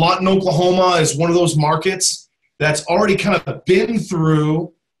 Lawton, Oklahoma is one of those markets that's already kind of been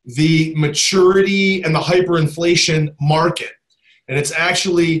through the maturity and the hyperinflation market. And it's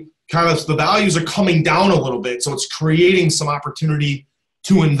actually kind of, the values are coming down a little bit, so it's creating some opportunity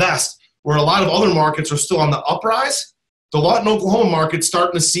to invest. Where a lot of other markets are still on the uprise, the Lawton, Oklahoma market's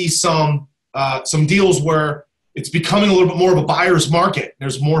starting to see some deals where it's becoming a little bit more of a buyer's market.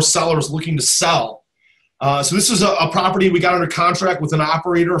 There's more sellers looking to sell. So this is a property we got under contract with an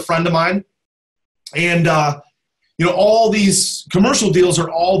operator, a friend of mine. And, all these commercial deals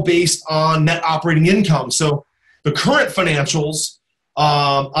are all based on net operating income. So the current financials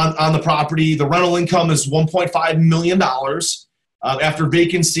on the property, the rental income is $1.5 million. After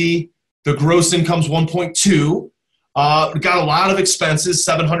vacancy, the gross income is 1.2. We've got a lot of expenses,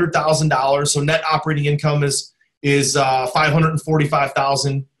 $700,000. So net operating income is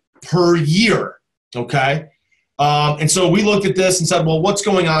 $545,000 per year. Okay. And so we looked at this and said, well, what's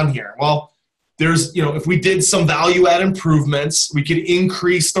going on here? Well, there's, if we did some value add improvements, we could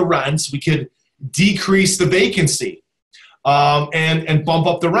increase the rents, we could decrease the vacancy, and bump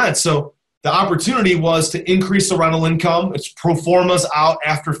up the rent. So the opportunity was to increase the rental income. It's pro formas out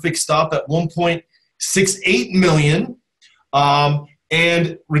after fixed up at $1.68 million,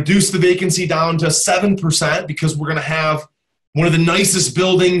 and reduce the vacancy down to 7% because we're going to have one of the nicest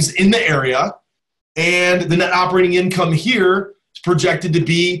buildings in the area. And the net operating income here is projected to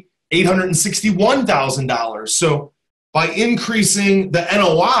be $861,000. So by increasing the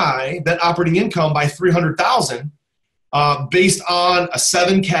NOI, that operating income, by $300,000, based on a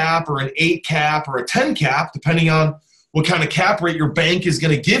 7 cap or an 8 cap or a 10 cap, depending on what kind of cap rate your bank is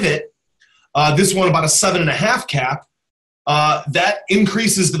going to give it, this one about a 7.5 cap, that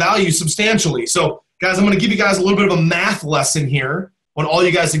increases the value substantially. So guys, I'm going to give you guys a little bit of a math lesson here. I want all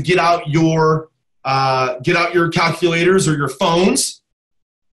you guys to get out your calculators or your phones.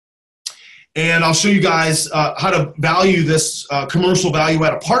 And I'll show you guys how to value this commercial value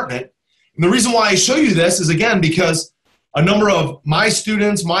add apartment. And the reason why I show you this is, again, because a number of my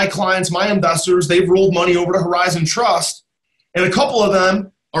students, my clients, my investors, they've rolled money over to Horizon Trust, and a couple of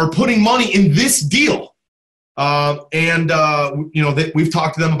them are putting money in this deal. We've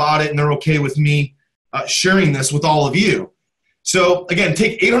talked to them about it, and they're okay with me sharing this with all of you. So again,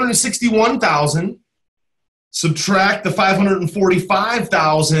 take $861,000, subtract the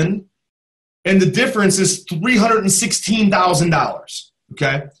 $545,000, and the difference is $316,000.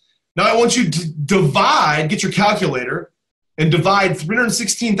 Okay. Now I want you to get your calculator and divide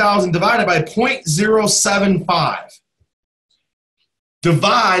 316,000 divided by 0.075.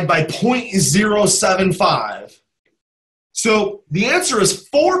 Divide by 0.075. So the answer is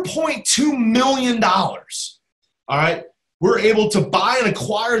 $4.2 million. All right. We're able to buy and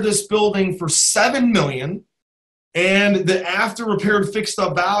acquire this building for $7 million. And the after repaired fixed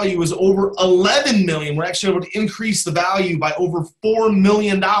up value is over $11 million. We're actually able to increase the value by over $4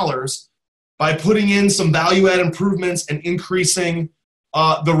 million by putting in some value add improvements and increasing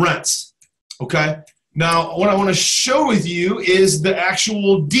the rents. Okay. Now, what I want to show with you is the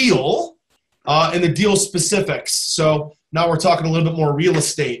actual deal and the deal specifics. So now we're talking a little bit more real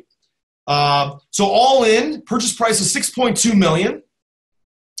estate. So all in, purchase price is $6.2 million.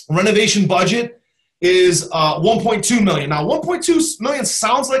 Renovation budget is $1.2 million. Now, $1.2 million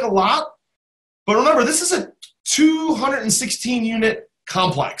sounds like a lot, but remember, this is a 216-unit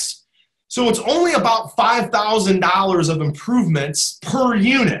complex. So it's only about $5,000 of improvements per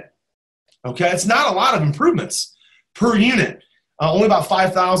unit. Okay, it's not a lot of improvements per unit. Only about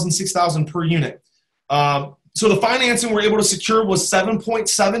 $5,000, $6,000 per unit. So the financing we're able to secure was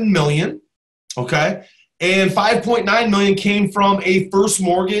 $7.7 million. Okay, and $5.9 million came from a first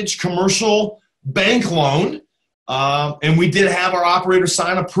mortgage commercial bank loan, and we did have our operator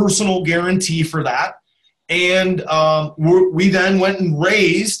sign a personal guarantee for that. And we then went and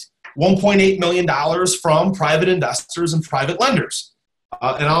raised $1.8 million from private investors and private lenders.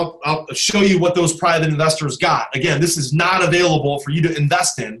 And I'll show you what those private investors got. Again, this is not available for you to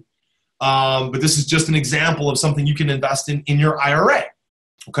invest in, but this is just an example of something you can invest in your IRA.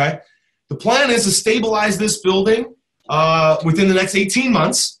 Okay. The plan is to stabilize this building within the next 18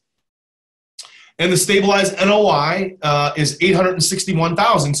 months. And the stabilized NOI is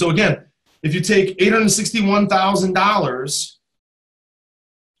 $861,000. So again, if you take $861,000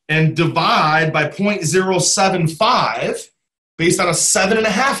 and divide by 0.075, based on a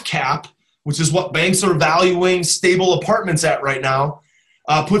 7.5 cap, which is what banks are valuing stable apartments at right now,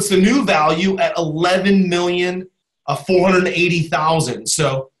 puts the new value at $11,480,000.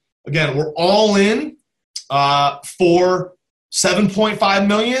 So again, we're all in for $7.5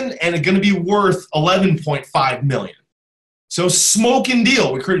 million, and it's going to be worth $11.5 million. So smoking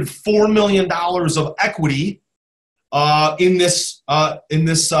deal. We created $4 million of equity in this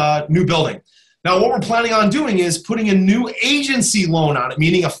new building. Now, what we're planning on doing is putting a new agency loan on it,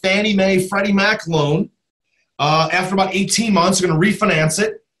 meaning a Fannie Mae, Freddie Mac loan. After about 18 months, we're going to refinance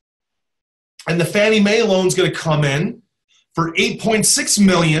it, and the Fannie Mae loan is going to come in for $8.6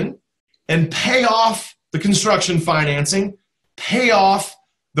 million and pay off the construction financing, pay off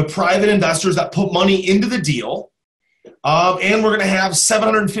the private investors that put money into the deal, and we're going to have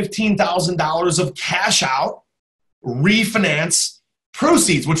 $715,000 of cash out refinance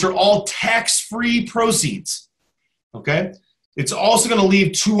proceeds, which are all tax-free proceeds. Okay? It's also going to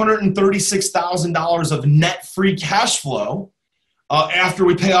leave $236,000 of net free cash flow after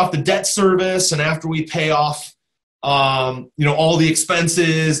we pay off the debt service and after we pay off all the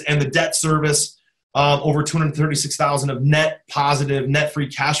expenses and the debt service. Over $236,000 of net positive, net free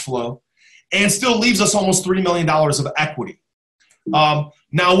cash flow, and still leaves us almost $3 million of equity. Now,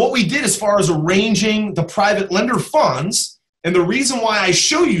 what we did as far as arranging the private lender funds, and the reason why I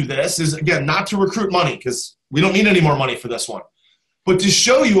show you this is, again, not to recruit money, because we don't need any more money for this one, but to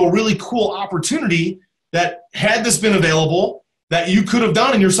show you a really cool opportunity that, had this been available, that you could have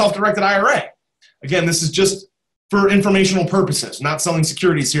done in your self-directed IRA. Again, this is just for informational purposes, not selling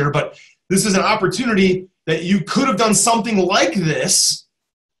securities here, but this is an opportunity that you could have done something like this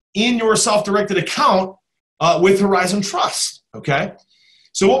in your self-directed account with Horizon Trust, okay?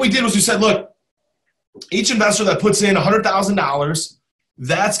 So what we did was we said, look, each investor that puts in $100,000,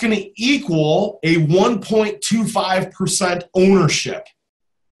 that's going to equal a 1.25% ownership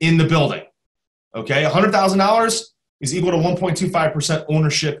in the building, okay? $100,000 is equal to 1.25%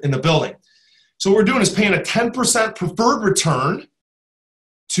 ownership in the building. So what we're doing is paying a 10% preferred return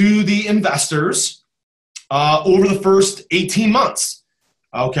to the investors over the first 18 months.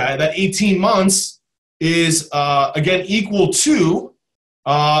 Okay, that 18 months is, again, equal to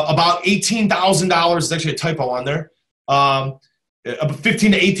about $18,000. There's actually a typo on there. $15,000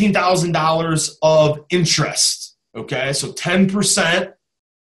 to $18,000 of interest. Okay, so 10%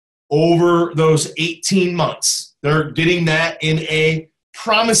 over those 18 months. They're getting that in a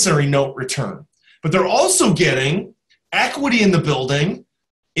promissory note return. But they're also getting equity in the building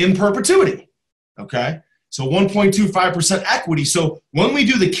in perpetuity, okay? So 1.25% equity. So when we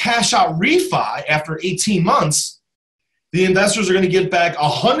do the cash out refi after 18 months, the investors are going to get back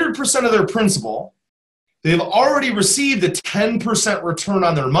 100% of their principal. They've already received a 10% return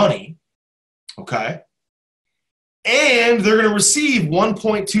on their money, okay? And they're going to receive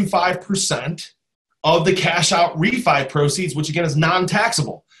 1.25% of the cash out refi proceeds, which again is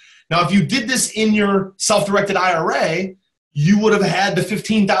non-taxable. Now, if you did this in your self-directed IRA, you would have had the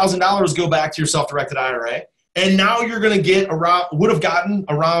 $15,000 go back to your self-directed IRA, and now you're going to would have gotten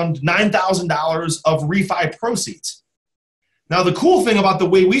around $9,000 of refi proceeds. Now, the cool thing about the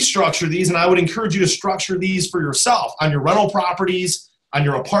way we structure these, and I would encourage you to structure these for yourself on your rental properties, on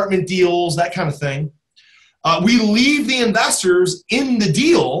your apartment deals, that kind of thing, we leave the investors in the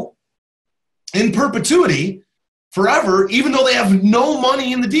deal in perpetuity forever, even though they have no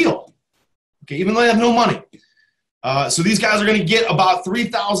money in the deal. Okay, even though they have no money. So these guys are going to get about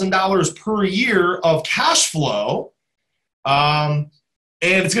 $3,000 per year of cash flow, and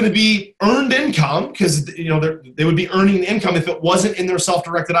it's going to be earned income because they would be earning income if it wasn't in their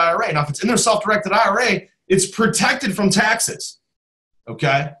self-directed IRA. Now, if it's in their self-directed IRA, it's protected from taxes.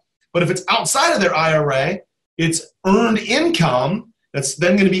 Okay, but if it's outside of their IRA, it's earned income that's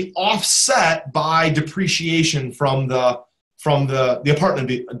then going to be offset by depreciation from the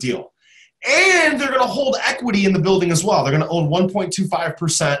apartment deal. And they're going to hold equity in the building as well. They're going to own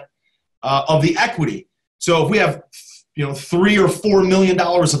 1.25% of the equity. So if we have $3 or $4 million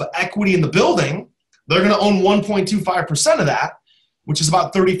of equity in the building, they're going to own 1.25% of that, which is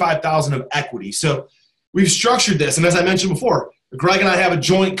about $35,000 of equity. So we've structured this, and as I mentioned before, Greg and I have a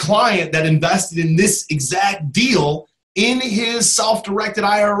joint client that invested in this exact deal in his self-directed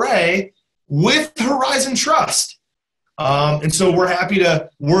IRA with Horizon Trust. And so we're happy to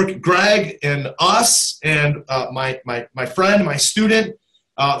work, Greg and us and my friend, my student,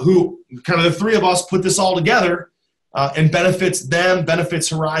 who kind of the three of us put this all together. and benefits them, benefits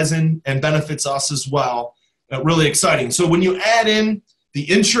Horizon, and benefits us as well. Really exciting. So when you add in the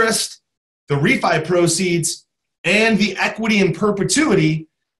interest, the refi proceeds, and the equity in perpetuity,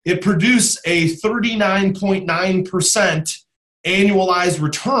 it produced a 39.9% annualized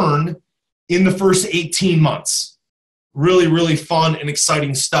return in the first 18 months. Really, really fun and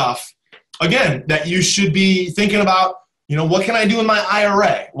exciting stuff. Again, that you should be thinking about, what can I do in my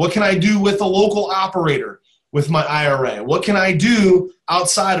IRA? What can I do with a local operator with my IRA? What can I do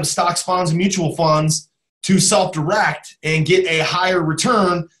outside of stocks, bonds, and mutual funds to self-direct and get a higher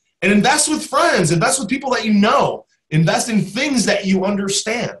return? And invest with friends, invest with people that you know, invest in things that you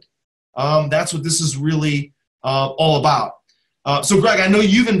understand. That's what this is really all about. So Greg, I know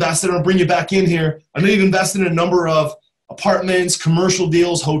you've invested, and I'll bring you back in here. I know you've invested in a number of apartments, commercial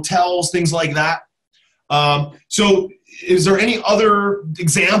deals, hotels, things like that. So is there any other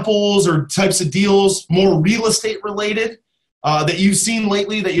examples or types of deals, more real estate related, that you've seen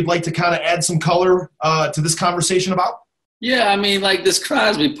lately that you'd like to kind of add some color to this conversation about? Yeah, I mean, like this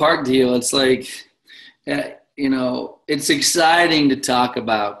Crosby Park deal, it's like, it's exciting to talk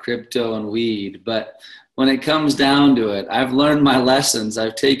about crypto and weed, but when it comes down to it, I've learned my lessons.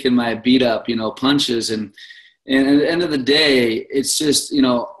 I've taken my beat up, punches, and at the end of the day, it's just,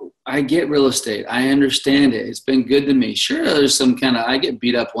 I get real estate. I understand it. It's been good to me. Sure, there's some I get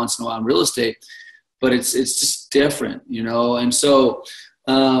beat up once in a while in real estate, but it's just different, and so,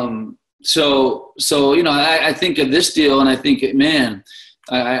 I think of this deal and I think, man,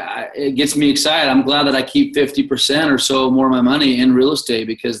 it gets me excited. I'm glad that I keep 50% or so more of my money in real estate,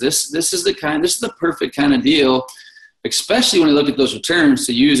 because this is the perfect kind of deal, especially when you look at those returns,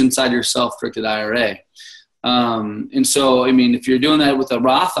 to use inside your self-directed IRA. And so, I mean, if you're doing that with a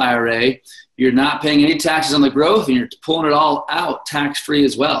Roth IRA, you're not paying any taxes on the growth and you're pulling it all out tax-free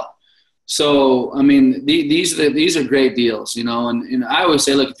as well. So, I mean, these are great deals, and I always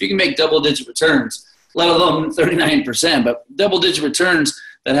say, look, if you can make double-digit returns, let alone 39%, but double-digit returns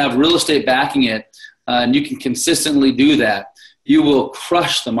that have real estate backing it, and you can consistently do that, you will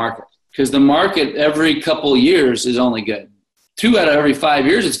crush the market, because the market every couple of years is only good. 2 out of every 5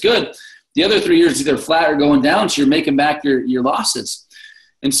 years is good. The other 3 years is either flat or going down, so you're making back your losses.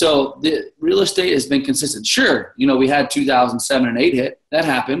 And so the real estate has been consistent. Sure, we had 2007 and 8 hit. That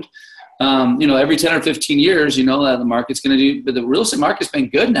happened. Every 10 or 15 years, the market's going to do, but the real estate market's been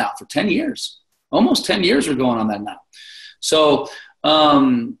good now for 10 years. Almost 10 years we're going on that now. So,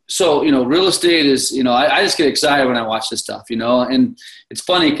 real estate is, I just get excited when I watch this stuff, and it's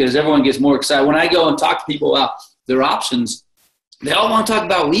funny because everyone gets more excited. When I go and talk to people about their options, they all want to talk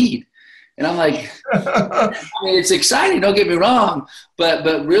about weed. And I'm like, I mean, it's exciting, don't get me wrong, but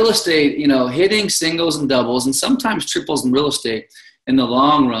real estate, hitting singles and doubles and sometimes triples in real estate in the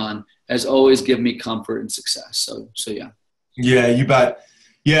long run has always given me comfort and success. So yeah. Yeah, you bet.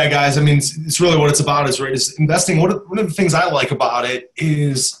 Yeah, guys, I mean, it's really what it's about is investing. One of the things I like about it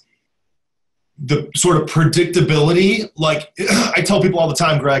is the sort of predictability. Like I tell people all the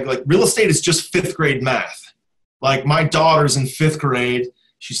time, Greg, like real estate is just 5th grade math. Like my daughter's in 5th grade.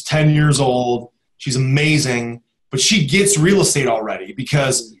 She's 10 years old. She's amazing, but she gets real estate already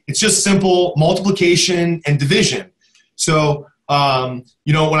because it's just simple multiplication and division. So,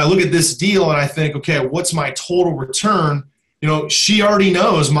 when I look at this deal and I think, okay, what's my total return? She already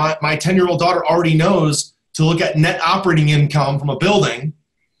knows, my 10-year-old daughter already knows to look at net operating income from a building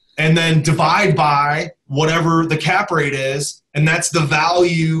and then divide by whatever the cap rate is, and that's the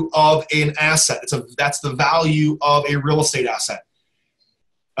value of an asset. That's the value of a real estate asset.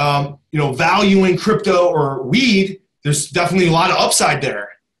 Valuing crypto or weed, there's definitely a lot of upside there.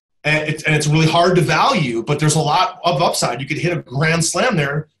 And it's really hard to value, but there's a lot of upside. You could hit a grand slam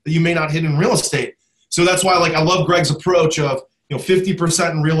there that you may not hit in real estate. So that's why, I love Greg's approach of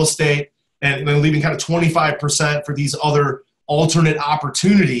 50% in real estate and then leaving kind of 25% for these other alternate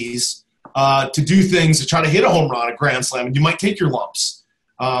opportunities to do things to try to hit a home run, a grand slam, and you might take your lumps.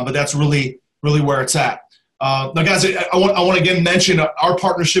 But that's really, really where it's at. Now, guys, I want to again mention our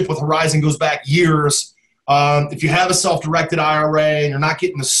partnership with Horizon goes back years. If you have a self-directed IRA and you're not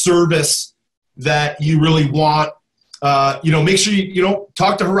getting the service that you really want, make sure you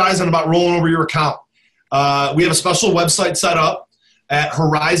talk to Horizon about rolling over your account. We have a special website set up at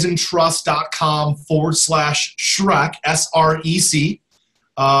horizontrust.com/SREC, S-R-E-C,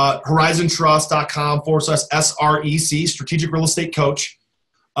 horizontrust.com/SREC, Strategic Real Estate Coach.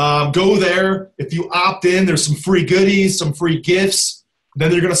 Go there. If you opt in, there's some free goodies, some free gifts. Then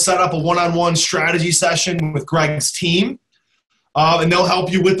they're going to set up a one-on-one strategy session with Greg's team, and they'll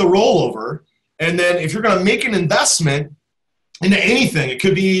help you with the rollover. And then if you're going to make an investment into anything, it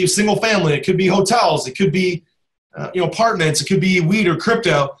could be single family, it could be hotels, it could be apartments. It could be weed or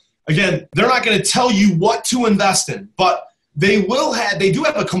crypto. Again, they're not going to tell you what to invest in, but they do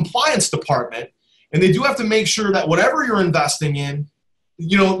have a compliance department, and they do have to make sure that whatever you're investing in,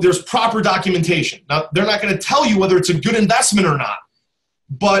 there's proper documentation. Now, they're not going to tell you whether it's a good investment or not,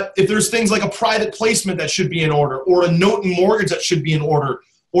 but if there's things like a private placement that should be in order, or a note and mortgage that should be in order,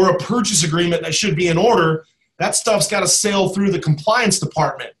 or a purchase agreement that should be in order, that stuff's got to sail through the compliance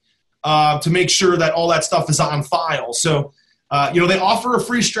department to make sure that all that stuff is on file. So, they offer a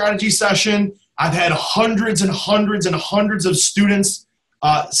free strategy session. I've had hundreds and hundreds and hundreds of students,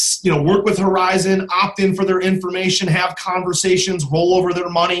 work with Horizon, opt in for their information, have conversations, roll over their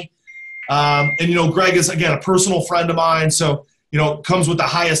money. Greg is, again, a personal friend of mine. So, comes with the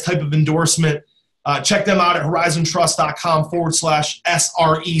highest type of endorsement. Check them out at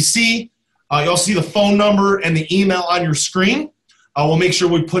horizontrust.com/SREC. You'll see the phone number and the email on your screen. We'll make sure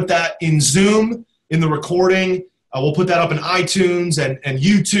we put that in Zoom in the recording. We'll put that up in iTunes and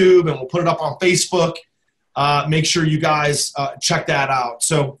YouTube, and we'll put it up on Facebook. Make sure you guys check that out.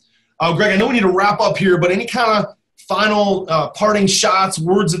 So, Greg, I know we need to wrap up here, but any kind of final parting shots,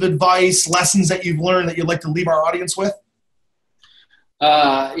 words of advice, lessons that you've learned that you'd like to leave our audience with?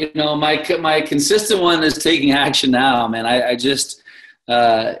 My consistent one is taking action now, man. I just,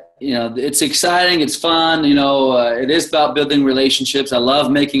 it's exciting. It's fun. It is about building relationships. I love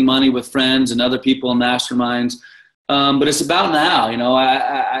making money with friends and other people in masterminds. But it's about now.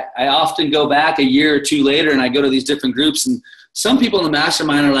 I often go back a year or two later, and I go to these different groups, and some people in the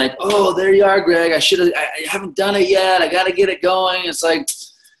mastermind are like, "Oh, there you are, Greg. I haven't done it yet. I got to get it going." It's like,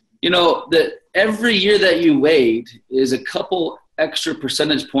 that every year that you wait is a couple extra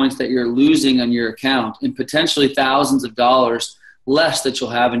percentage points that you're losing on your account, and potentially thousands of dollars less that you'll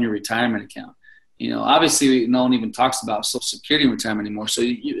have in your retirement account. Obviously no one even talks about Social Security and retirement anymore. So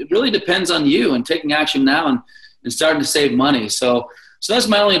it really depends on you and taking action now and starting to save money. So that's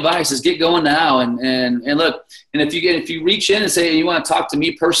my only advice, is get going now. And look, and if you reach in and say you want to talk to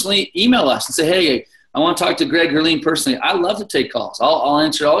me personally, email us and say, "Hey, I want to talk to Greg Herlean personally." I love to take calls. I'll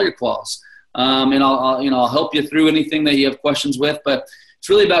answer all your calls. And I'll help you through anything that you have questions with, but it's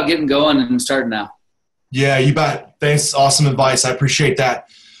really about getting going and starting now. Yeah, you bet. Thanks. Awesome advice. I appreciate that.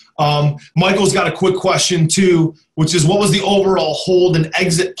 Michael's got a quick question too, which is, what was the overall hold and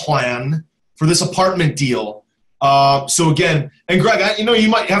exit plan for this apartment deal? So again, and Greg, you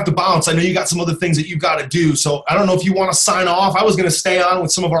might have to bounce. I know you got some other things that you've got to do. So I don't know if you want to sign off. I was going to stay on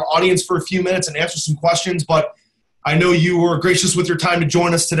with some of our audience for a few minutes and answer some questions, but I know you were gracious with your time to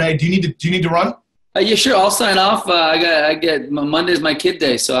join us today. Do you need to run? Yeah, sure. I'll sign off. I get Monday's my kid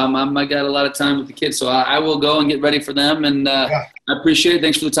day, so I got a lot of time with the kids. So I will go and get ready for them. And I appreciate it.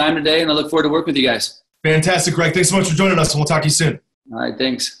 Thanks for the time today, and I look forward to working with you guys. Fantastic, Greg. Thanks so much for joining us, and we'll talk to you soon. All right,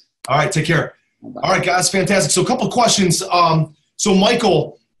 thanks. All right, take care. Bye-bye. All right, guys, fantastic. So a couple of questions. So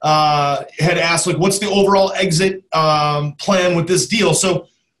Michael had asked, what's the overall exit plan with this deal? So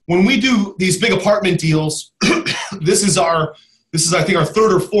when we do these big apartment deals, this is I think our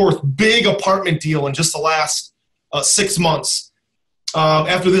third or fourth big apartment deal in just the last 6 months.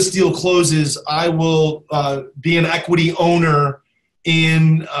 After this deal closes, I will be an equity owner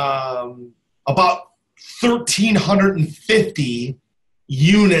in about 1,350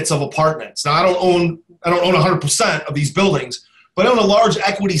 units of apartments. Now, I don't own 100% of these buildings, but I own a large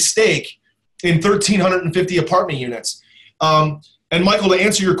equity stake in 1,350 apartment units. And Michael, to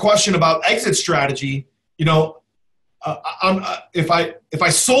answer your question about exit strategy, if I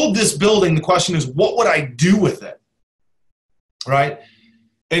sold this building, the question is, what would I do with it, right?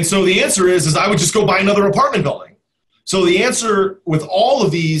 And so the answer is I would just go buy another apartment building. So the answer with all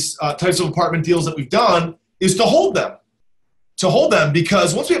of these types of apartment deals that we've done is to hold them.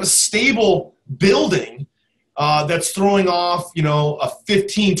 Because once we have a stable building that's throwing off, a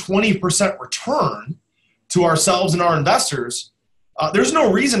 15, 20% return to ourselves and our investors, there's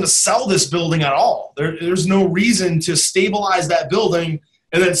no reason to sell this building at all. There's no reason to stabilize that building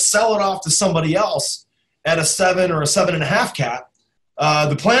and then sell it off to somebody else at a 7 or a 7.5 cap.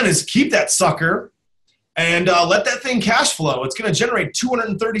 The plan is keep that sucker and let that thing cash flow. It's going to generate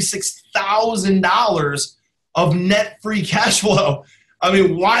 $236,000 of net free cash flow. I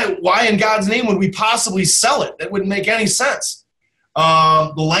mean, why in God's name would we possibly sell it? That wouldn't make any sense.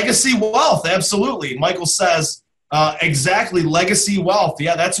 The legacy wealth, absolutely. Michael says, exactly, legacy wealth.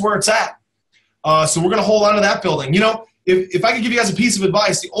 Yeah, that's where it's at. So we're going to hold on to that building. If I could give you guys a piece of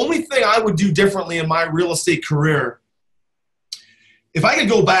advice, the only thing I would do differently in my real estate career, if I could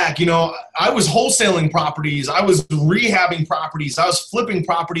go back, I was wholesaling properties, I was rehabbing properties, I was flipping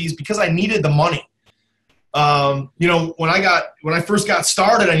properties because I needed the money. When I first got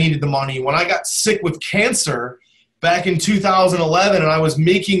started, I needed the money. When I got sick with cancer, back in 2011, and I was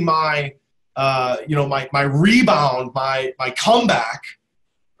making my, my rebound, my comeback.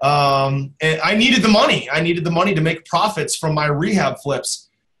 And I needed the money. I needed the money to make profits from my rehab flips.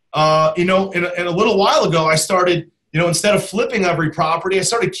 And a little while ago, I started, instead of flipping every property, I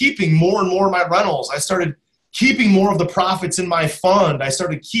started keeping more and more of my rentals. I started keeping more of the profits in my fund. I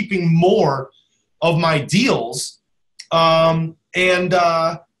started keeping more of my deals. I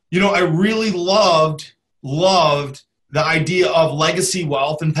really loved the idea of legacy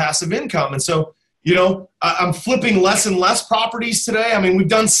wealth and passive income. And so, I'm flipping less and less properties today. I mean, we've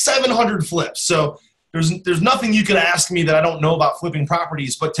done 700 flips. So there's nothing you could ask me that I don't know about flipping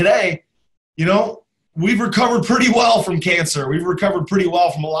properties. But today, we've recovered pretty well from cancer. We've recovered pretty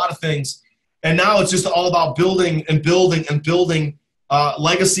well from a lot of things. And now it's just all about building and building and building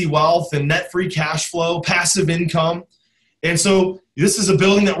legacy wealth and net free cash flow, passive income. And so this is a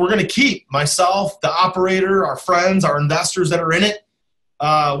building that we're going to keep. Myself, the operator, our friends, our investors that are in it.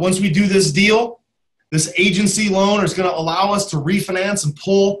 Once we do this deal, this agency loan is going to allow us to refinance and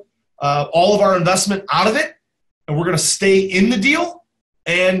pull all of our investment out of it. And we're going to stay in the deal.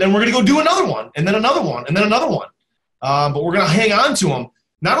 And then we're going to go do another one, and then another one, and then another one. But we're going to hang on to them,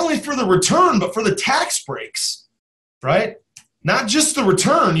 not only for the return, but for the tax breaks, right? Not just the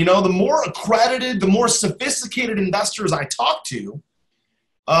return. The more accredited, the more sophisticated investors I talk to,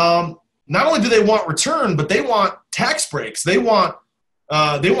 not only do they want return, but they want tax breaks. They want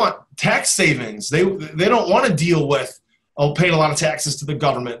tax savings. They don't want to deal with paying a lot of taxes to the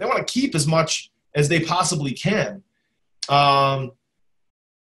government. They want to keep as much as they possibly can. But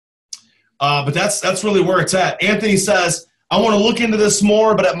that's really where it's at. Anthony says, I want to look into this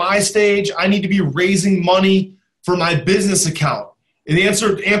more, but at my stage, I need to be raising money for my business account. And the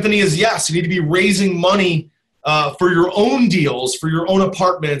answer, Anthony, is yes. You need to be raising money for your own deals, for your own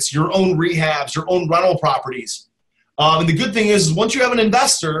apartments, your own rehabs, your own rental properties. And the good thing is once you have an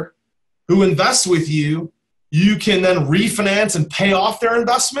investor who invests with you, you can then refinance and pay off their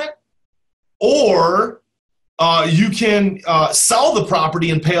investment, or you can sell the property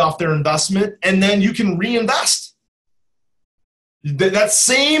and pay off their investment, and then you can reinvest. That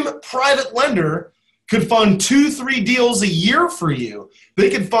same private lender could fund 2-3 deals a year for you. They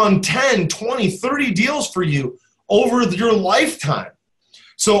could fund 10, 20, 30 deals for you over your lifetime.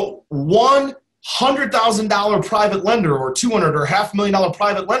 So $100,000 private lender or $200,000 or $500,000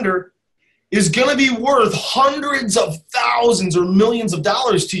 private lender is going to be worth hundreds of thousands or millions of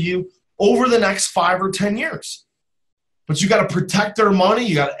dollars to you over the next 5 or 10 years. But you got to protect their money.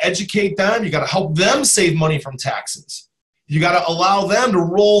 You got to educate them. You got to help them save money from taxes. You got to allow them to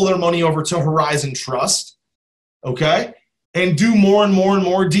roll their money over to Horizon Trust, okay, and do more and more and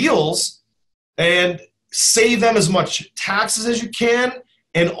more deals and save them as much taxes as you can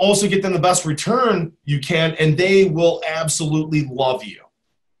and also get them the best return you can, and they will absolutely love you,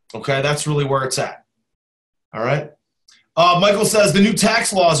 okay? That's really where it's at, all right? Michael says the new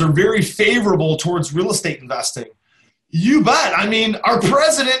tax laws are very favorable towards real estate investing. You bet. I mean, our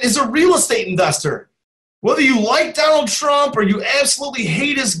president is a real estate investor. Whether you like Donald Trump or you absolutely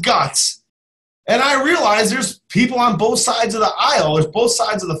hate his guts, and I realize there's people on both sides of the aisle, there's both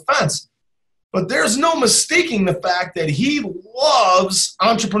sides of the fence, but there's no mistaking the fact that he loves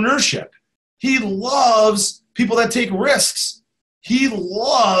entrepreneurship. He loves people that take risks. He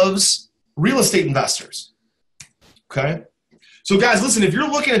loves real estate investors, okay? So guys, listen, if you're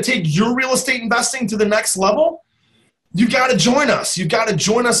looking to take your real estate investing to the next level, you got to join us. You got to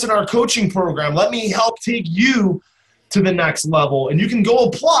join us in our coaching program. Let me help take you to the next level. And you can go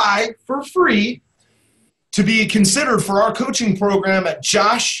apply for free to be considered for our coaching program at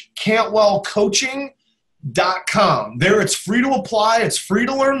joshcantwellcoaching.com. There it's free to apply. It's free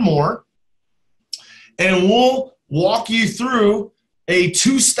to learn more. And we'll walk you through a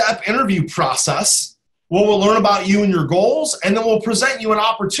 2-step interview process where we'll learn about you and your goals, and then we'll present you an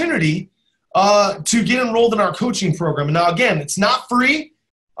opportunity to get enrolled in our coaching program. And now, again, it's not free.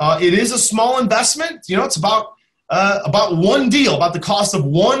 It is a small investment. It's about one deal, about the cost of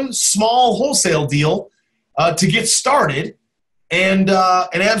one small wholesale deal to get started. And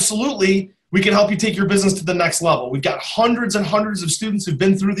absolutely, we can help you take your business to the next level. We've got hundreds and hundreds of students who've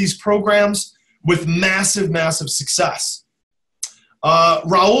been through these programs with massive, massive success.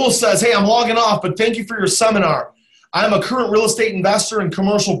 Raul says, hey, I'm logging off, but thank you for your seminar. I'm a current real estate investor and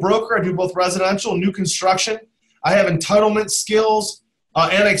commercial broker. I do both residential and new construction. I have entitlement skills,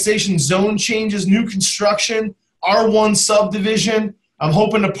 annexation zone changes, new construction, R1 subdivision. I'm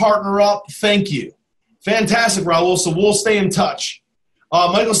hoping to partner up. Thank you. Fantastic, Raul. So we'll stay in touch.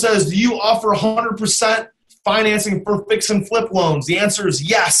 Michael says, do you offer 100% financing for fix and flip loans? The answer is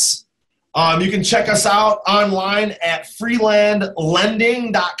yes. You can check us out online at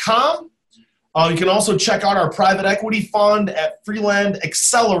freelandlending.com. You can also check out our private equity fund at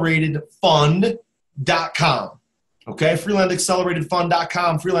freelandacceleratedfund.com. Okay,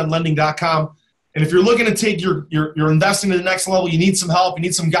 freelandacceleratedfund.com, freelandlending.com. And if you're looking to take your investing to the next level, you need some help, you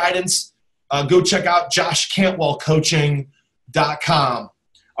need some guidance, go check out joshcantwellcoaching.com.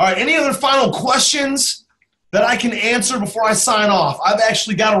 All right, any other final questions that I can answer before I sign off? I've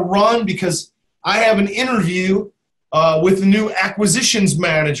actually got to run because I have an interview with the new acquisitions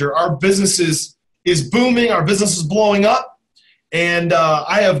manager. Our business is booming. Our business is blowing up. And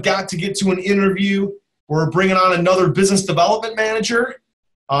I have got to get to an interview. We're bringing on another business development manager,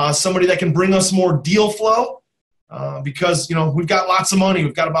 somebody that can bring us more deal flow because, we've got lots of money.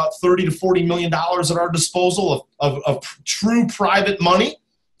 We've got about $30 to $40 million at our disposal of true private money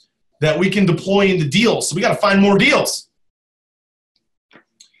that we can deploy into deals. So we got to find more deals.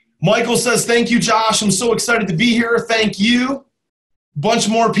 Michael says, thank you, Josh. I'm so excited to be here. Thank you. Bunch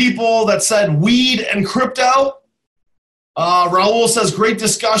more people that said weed and crypto. Raul says, great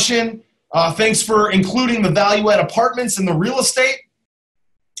discussion. Thanks for including the value-add apartments in the real estate.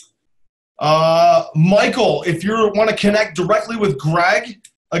 Michael, if you want to connect directly with Greg,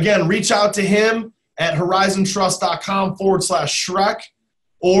 again, reach out to him at horizontrust.com/Shrek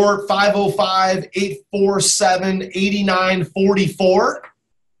or 505-847-8944.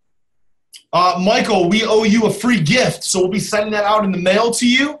 Michael, we owe you a free gift, so we'll be sending that out in the mail to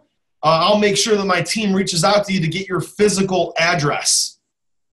you. I'll make sure that my team reaches out to you to get your physical address.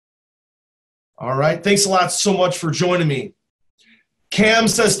 All right. Thanks a lot so much for joining me. Cam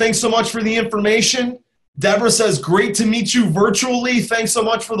says, thanks so much for the information. Deborah says, great to meet you virtually. Thanks so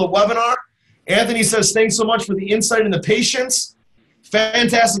much for the webinar. Anthony says, thanks so much for the insight and the patience.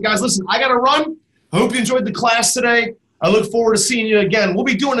 Fantastic, guys. Listen, I got to run. I hope you enjoyed the class today. I look forward to seeing you again. We'll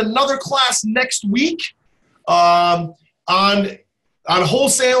be doing another class next week on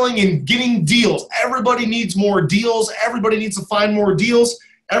wholesaling and getting deals. Everybody needs more deals. Everybody needs to find more deals.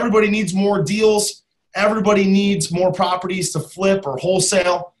 Everybody needs more deals. Everybody needs more properties to flip or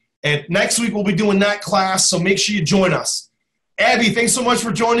wholesale. And next week we'll be doing that class, so make sure you join us. Abby, thanks so much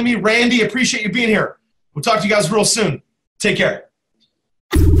for joining me. Randy, appreciate you being here. We'll talk to you guys real soon. Take care.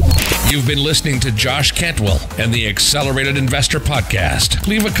 You've been listening to Josh Cantwell and the Accelerated Investor Podcast.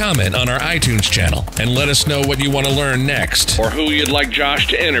 Leave a comment on our iTunes channel and let us know what you want to learn next or who you'd like Josh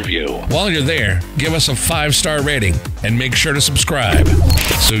to interview. While you're there, give us a 5-star rating and make sure to subscribe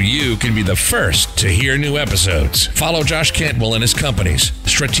so you can be the first to hear new episodes. Follow Josh Cantwell and his companies,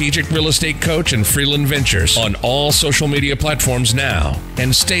 Strategic Real Estate Coach and Freeland Ventures, on all social media platforms now,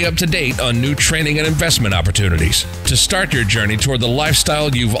 and stay up to date on new training and investment opportunities. To start your journey toward the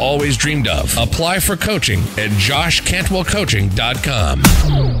lifestyle you've always dreamed of, apply for coaching at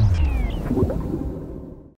joshcantwellcoaching.com.